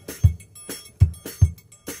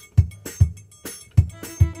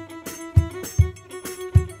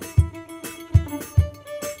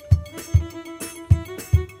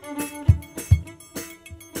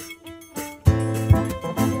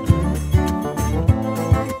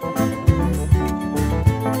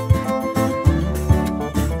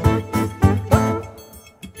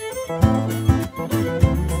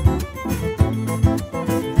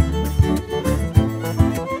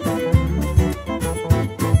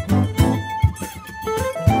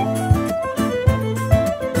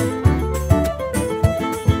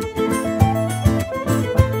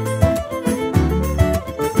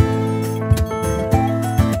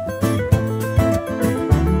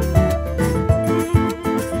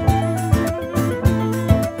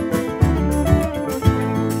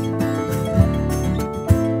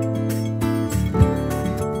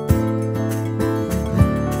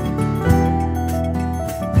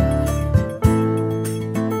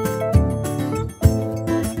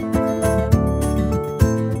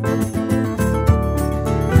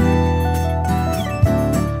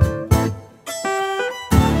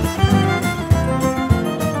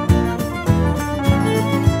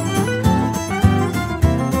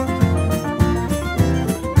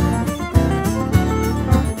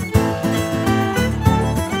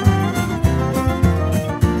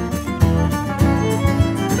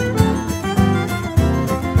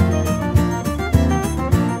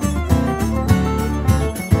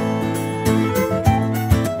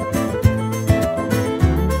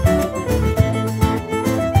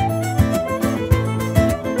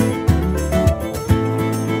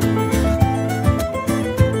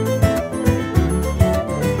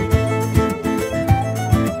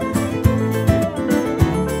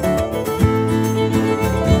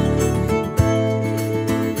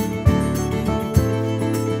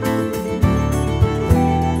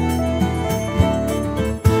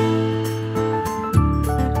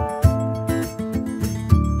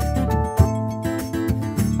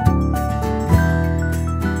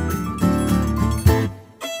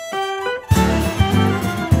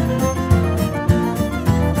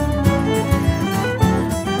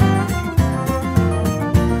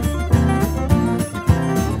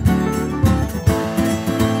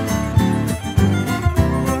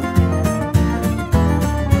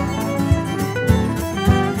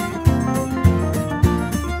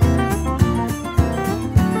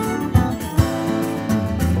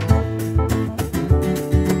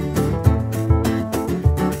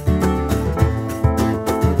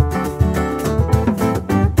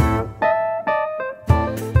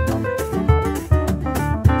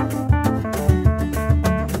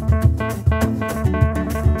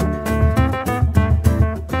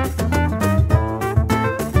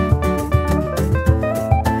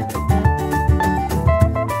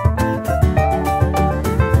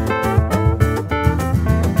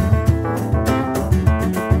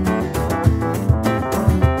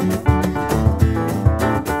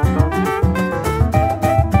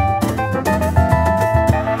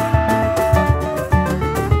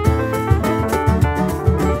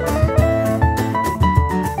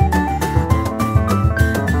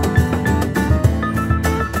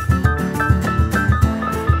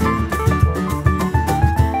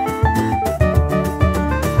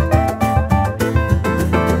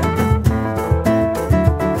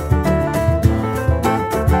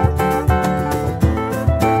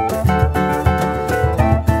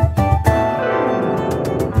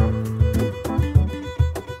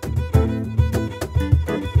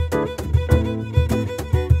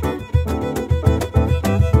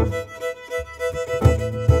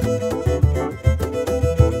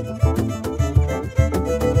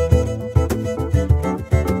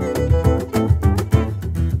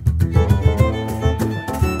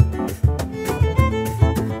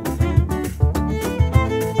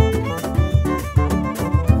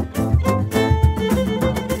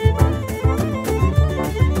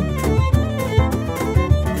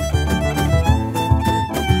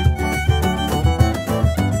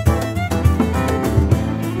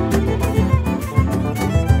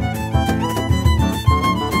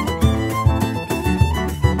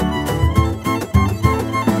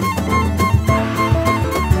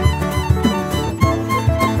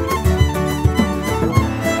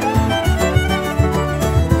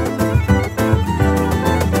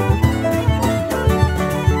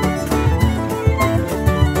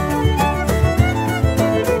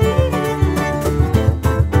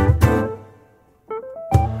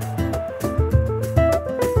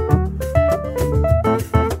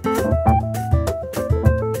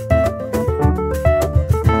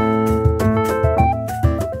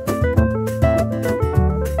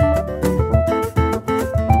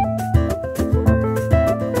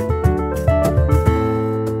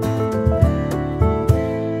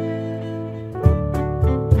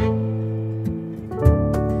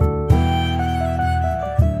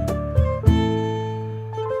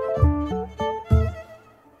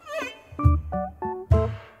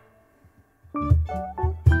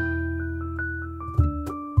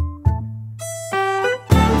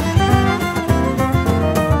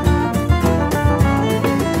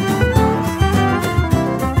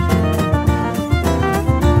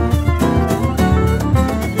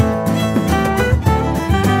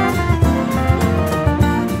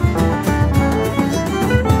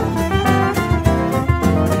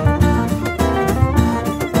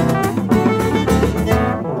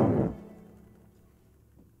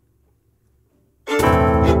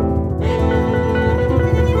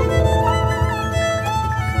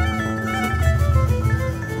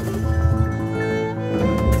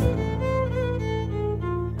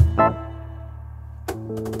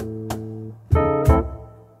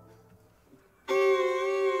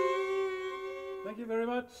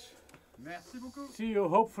 See you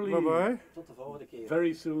hopefully Bye bye. Tot de volgende keer.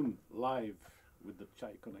 very soon live with the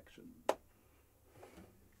Chai Connection.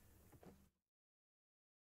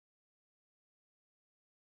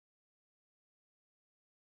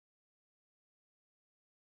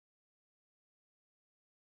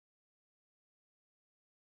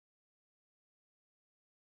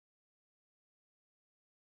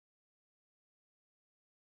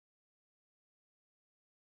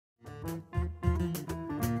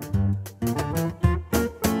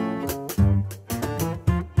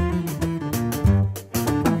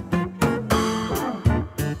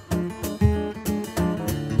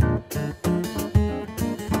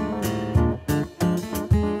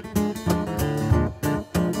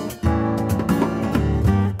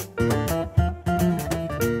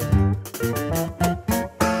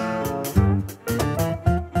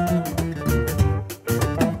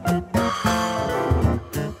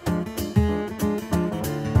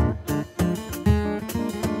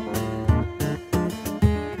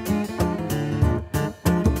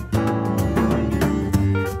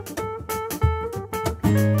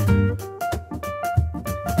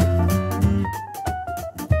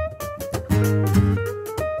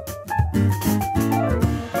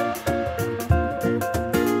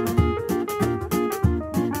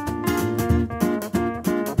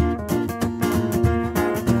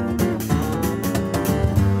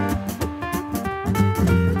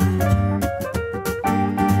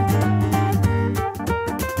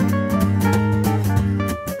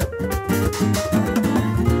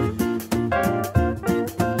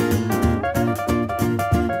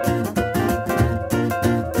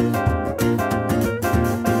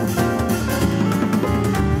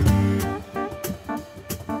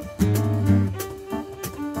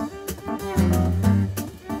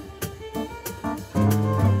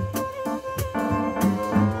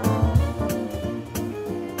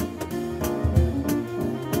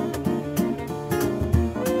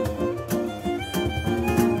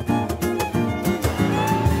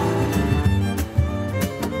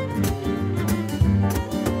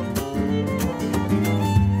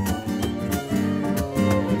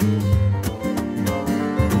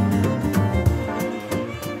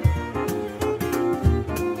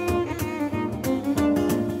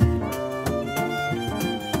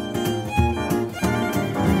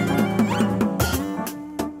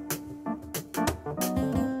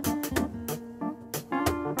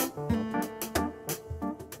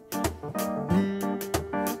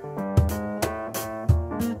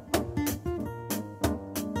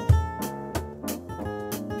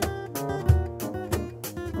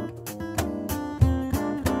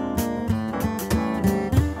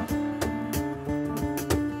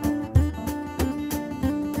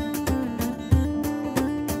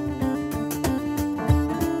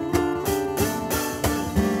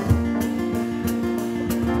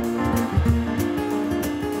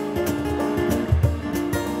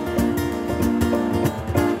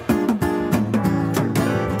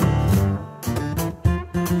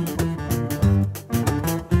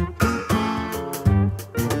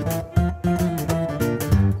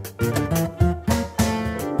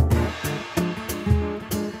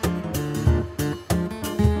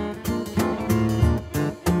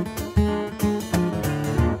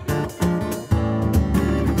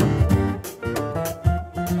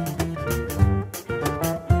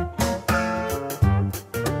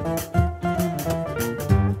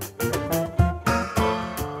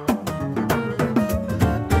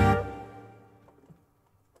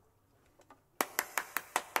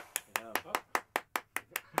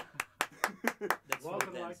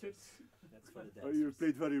 That's for the Oh, you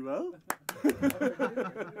played very well.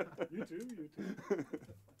 You too, you too.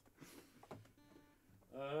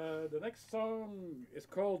 The next song is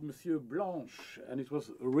called Monsieur Blanche, and it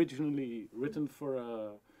was originally written for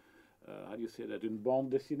a, how do you say that, une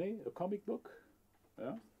bande dessinée, a comic book.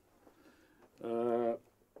 Yeah.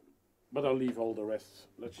 But I'll leave all the rest.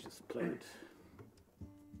 Let's just play it.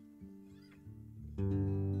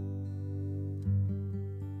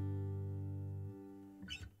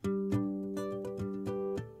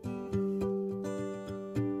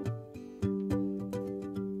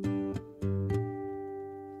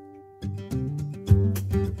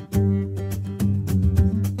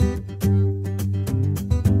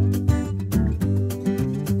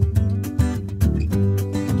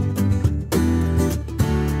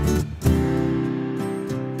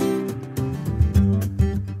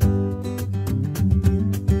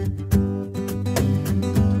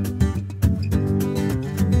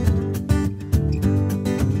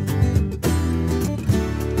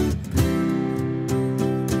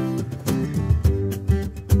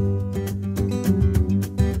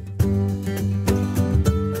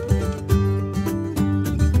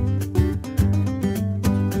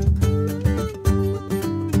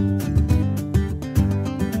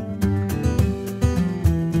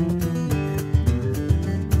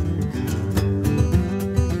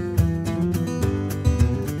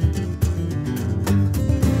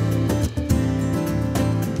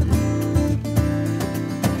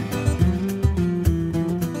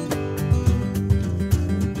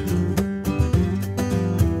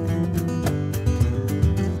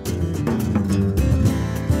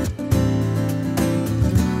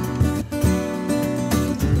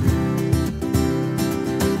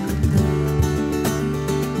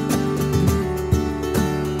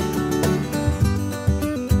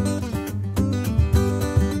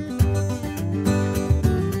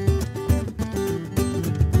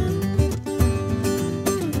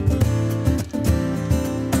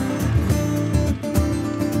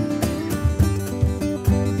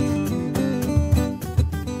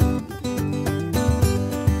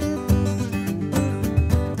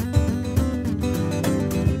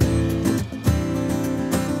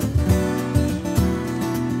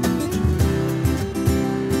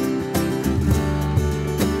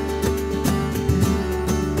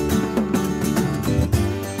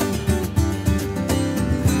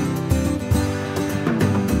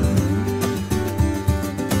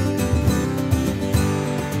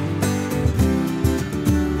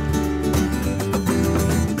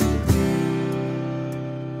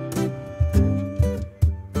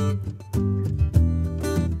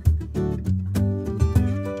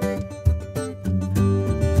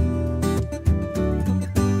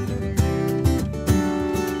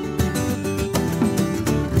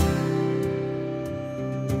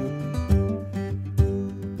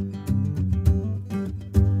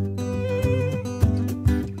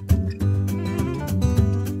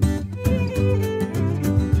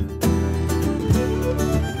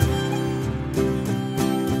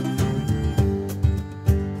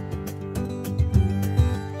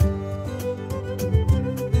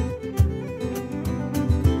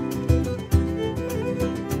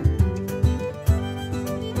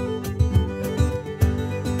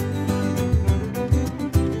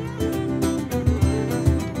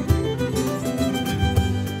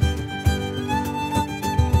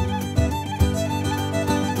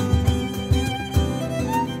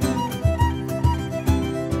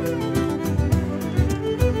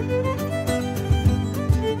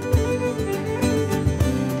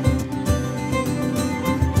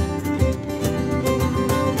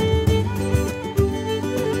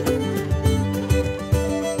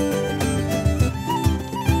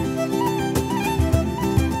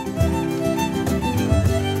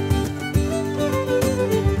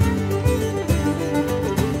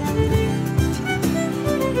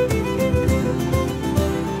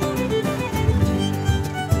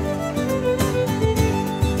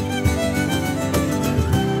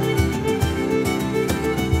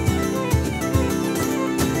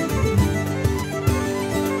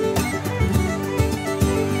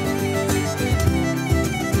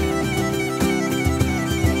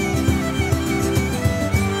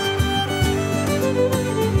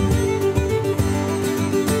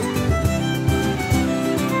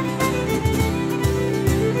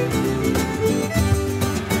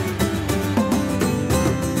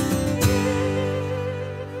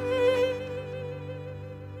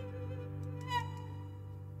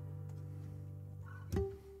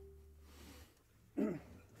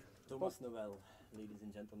 Thomas Noël, ladies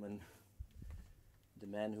and gentlemen. The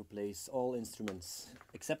man who plays all instruments,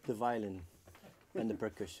 except the violin and the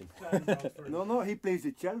percussion. No, he plays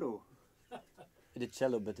the cello. The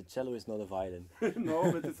cello, but the cello is not a violin.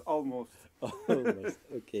 No, but it's almost. Almost,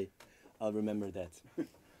 okay. I'll remember that.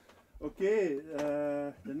 Okay,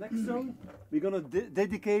 the next song we're gonna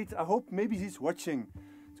dedicate. I hope maybe he's watching.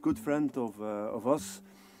 It's a good friend of us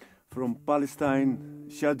from Palestine,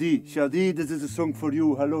 Shadi. Shadi, this is a song for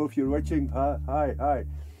you. Hello, if you're watching. Hi.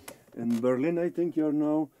 In Berlin, I think you're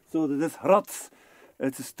now. So this is Rats.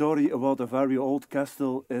 It's a story about a very old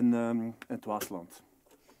castle in Twaasland.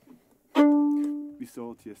 We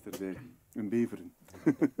saw it yesterday in Beveren.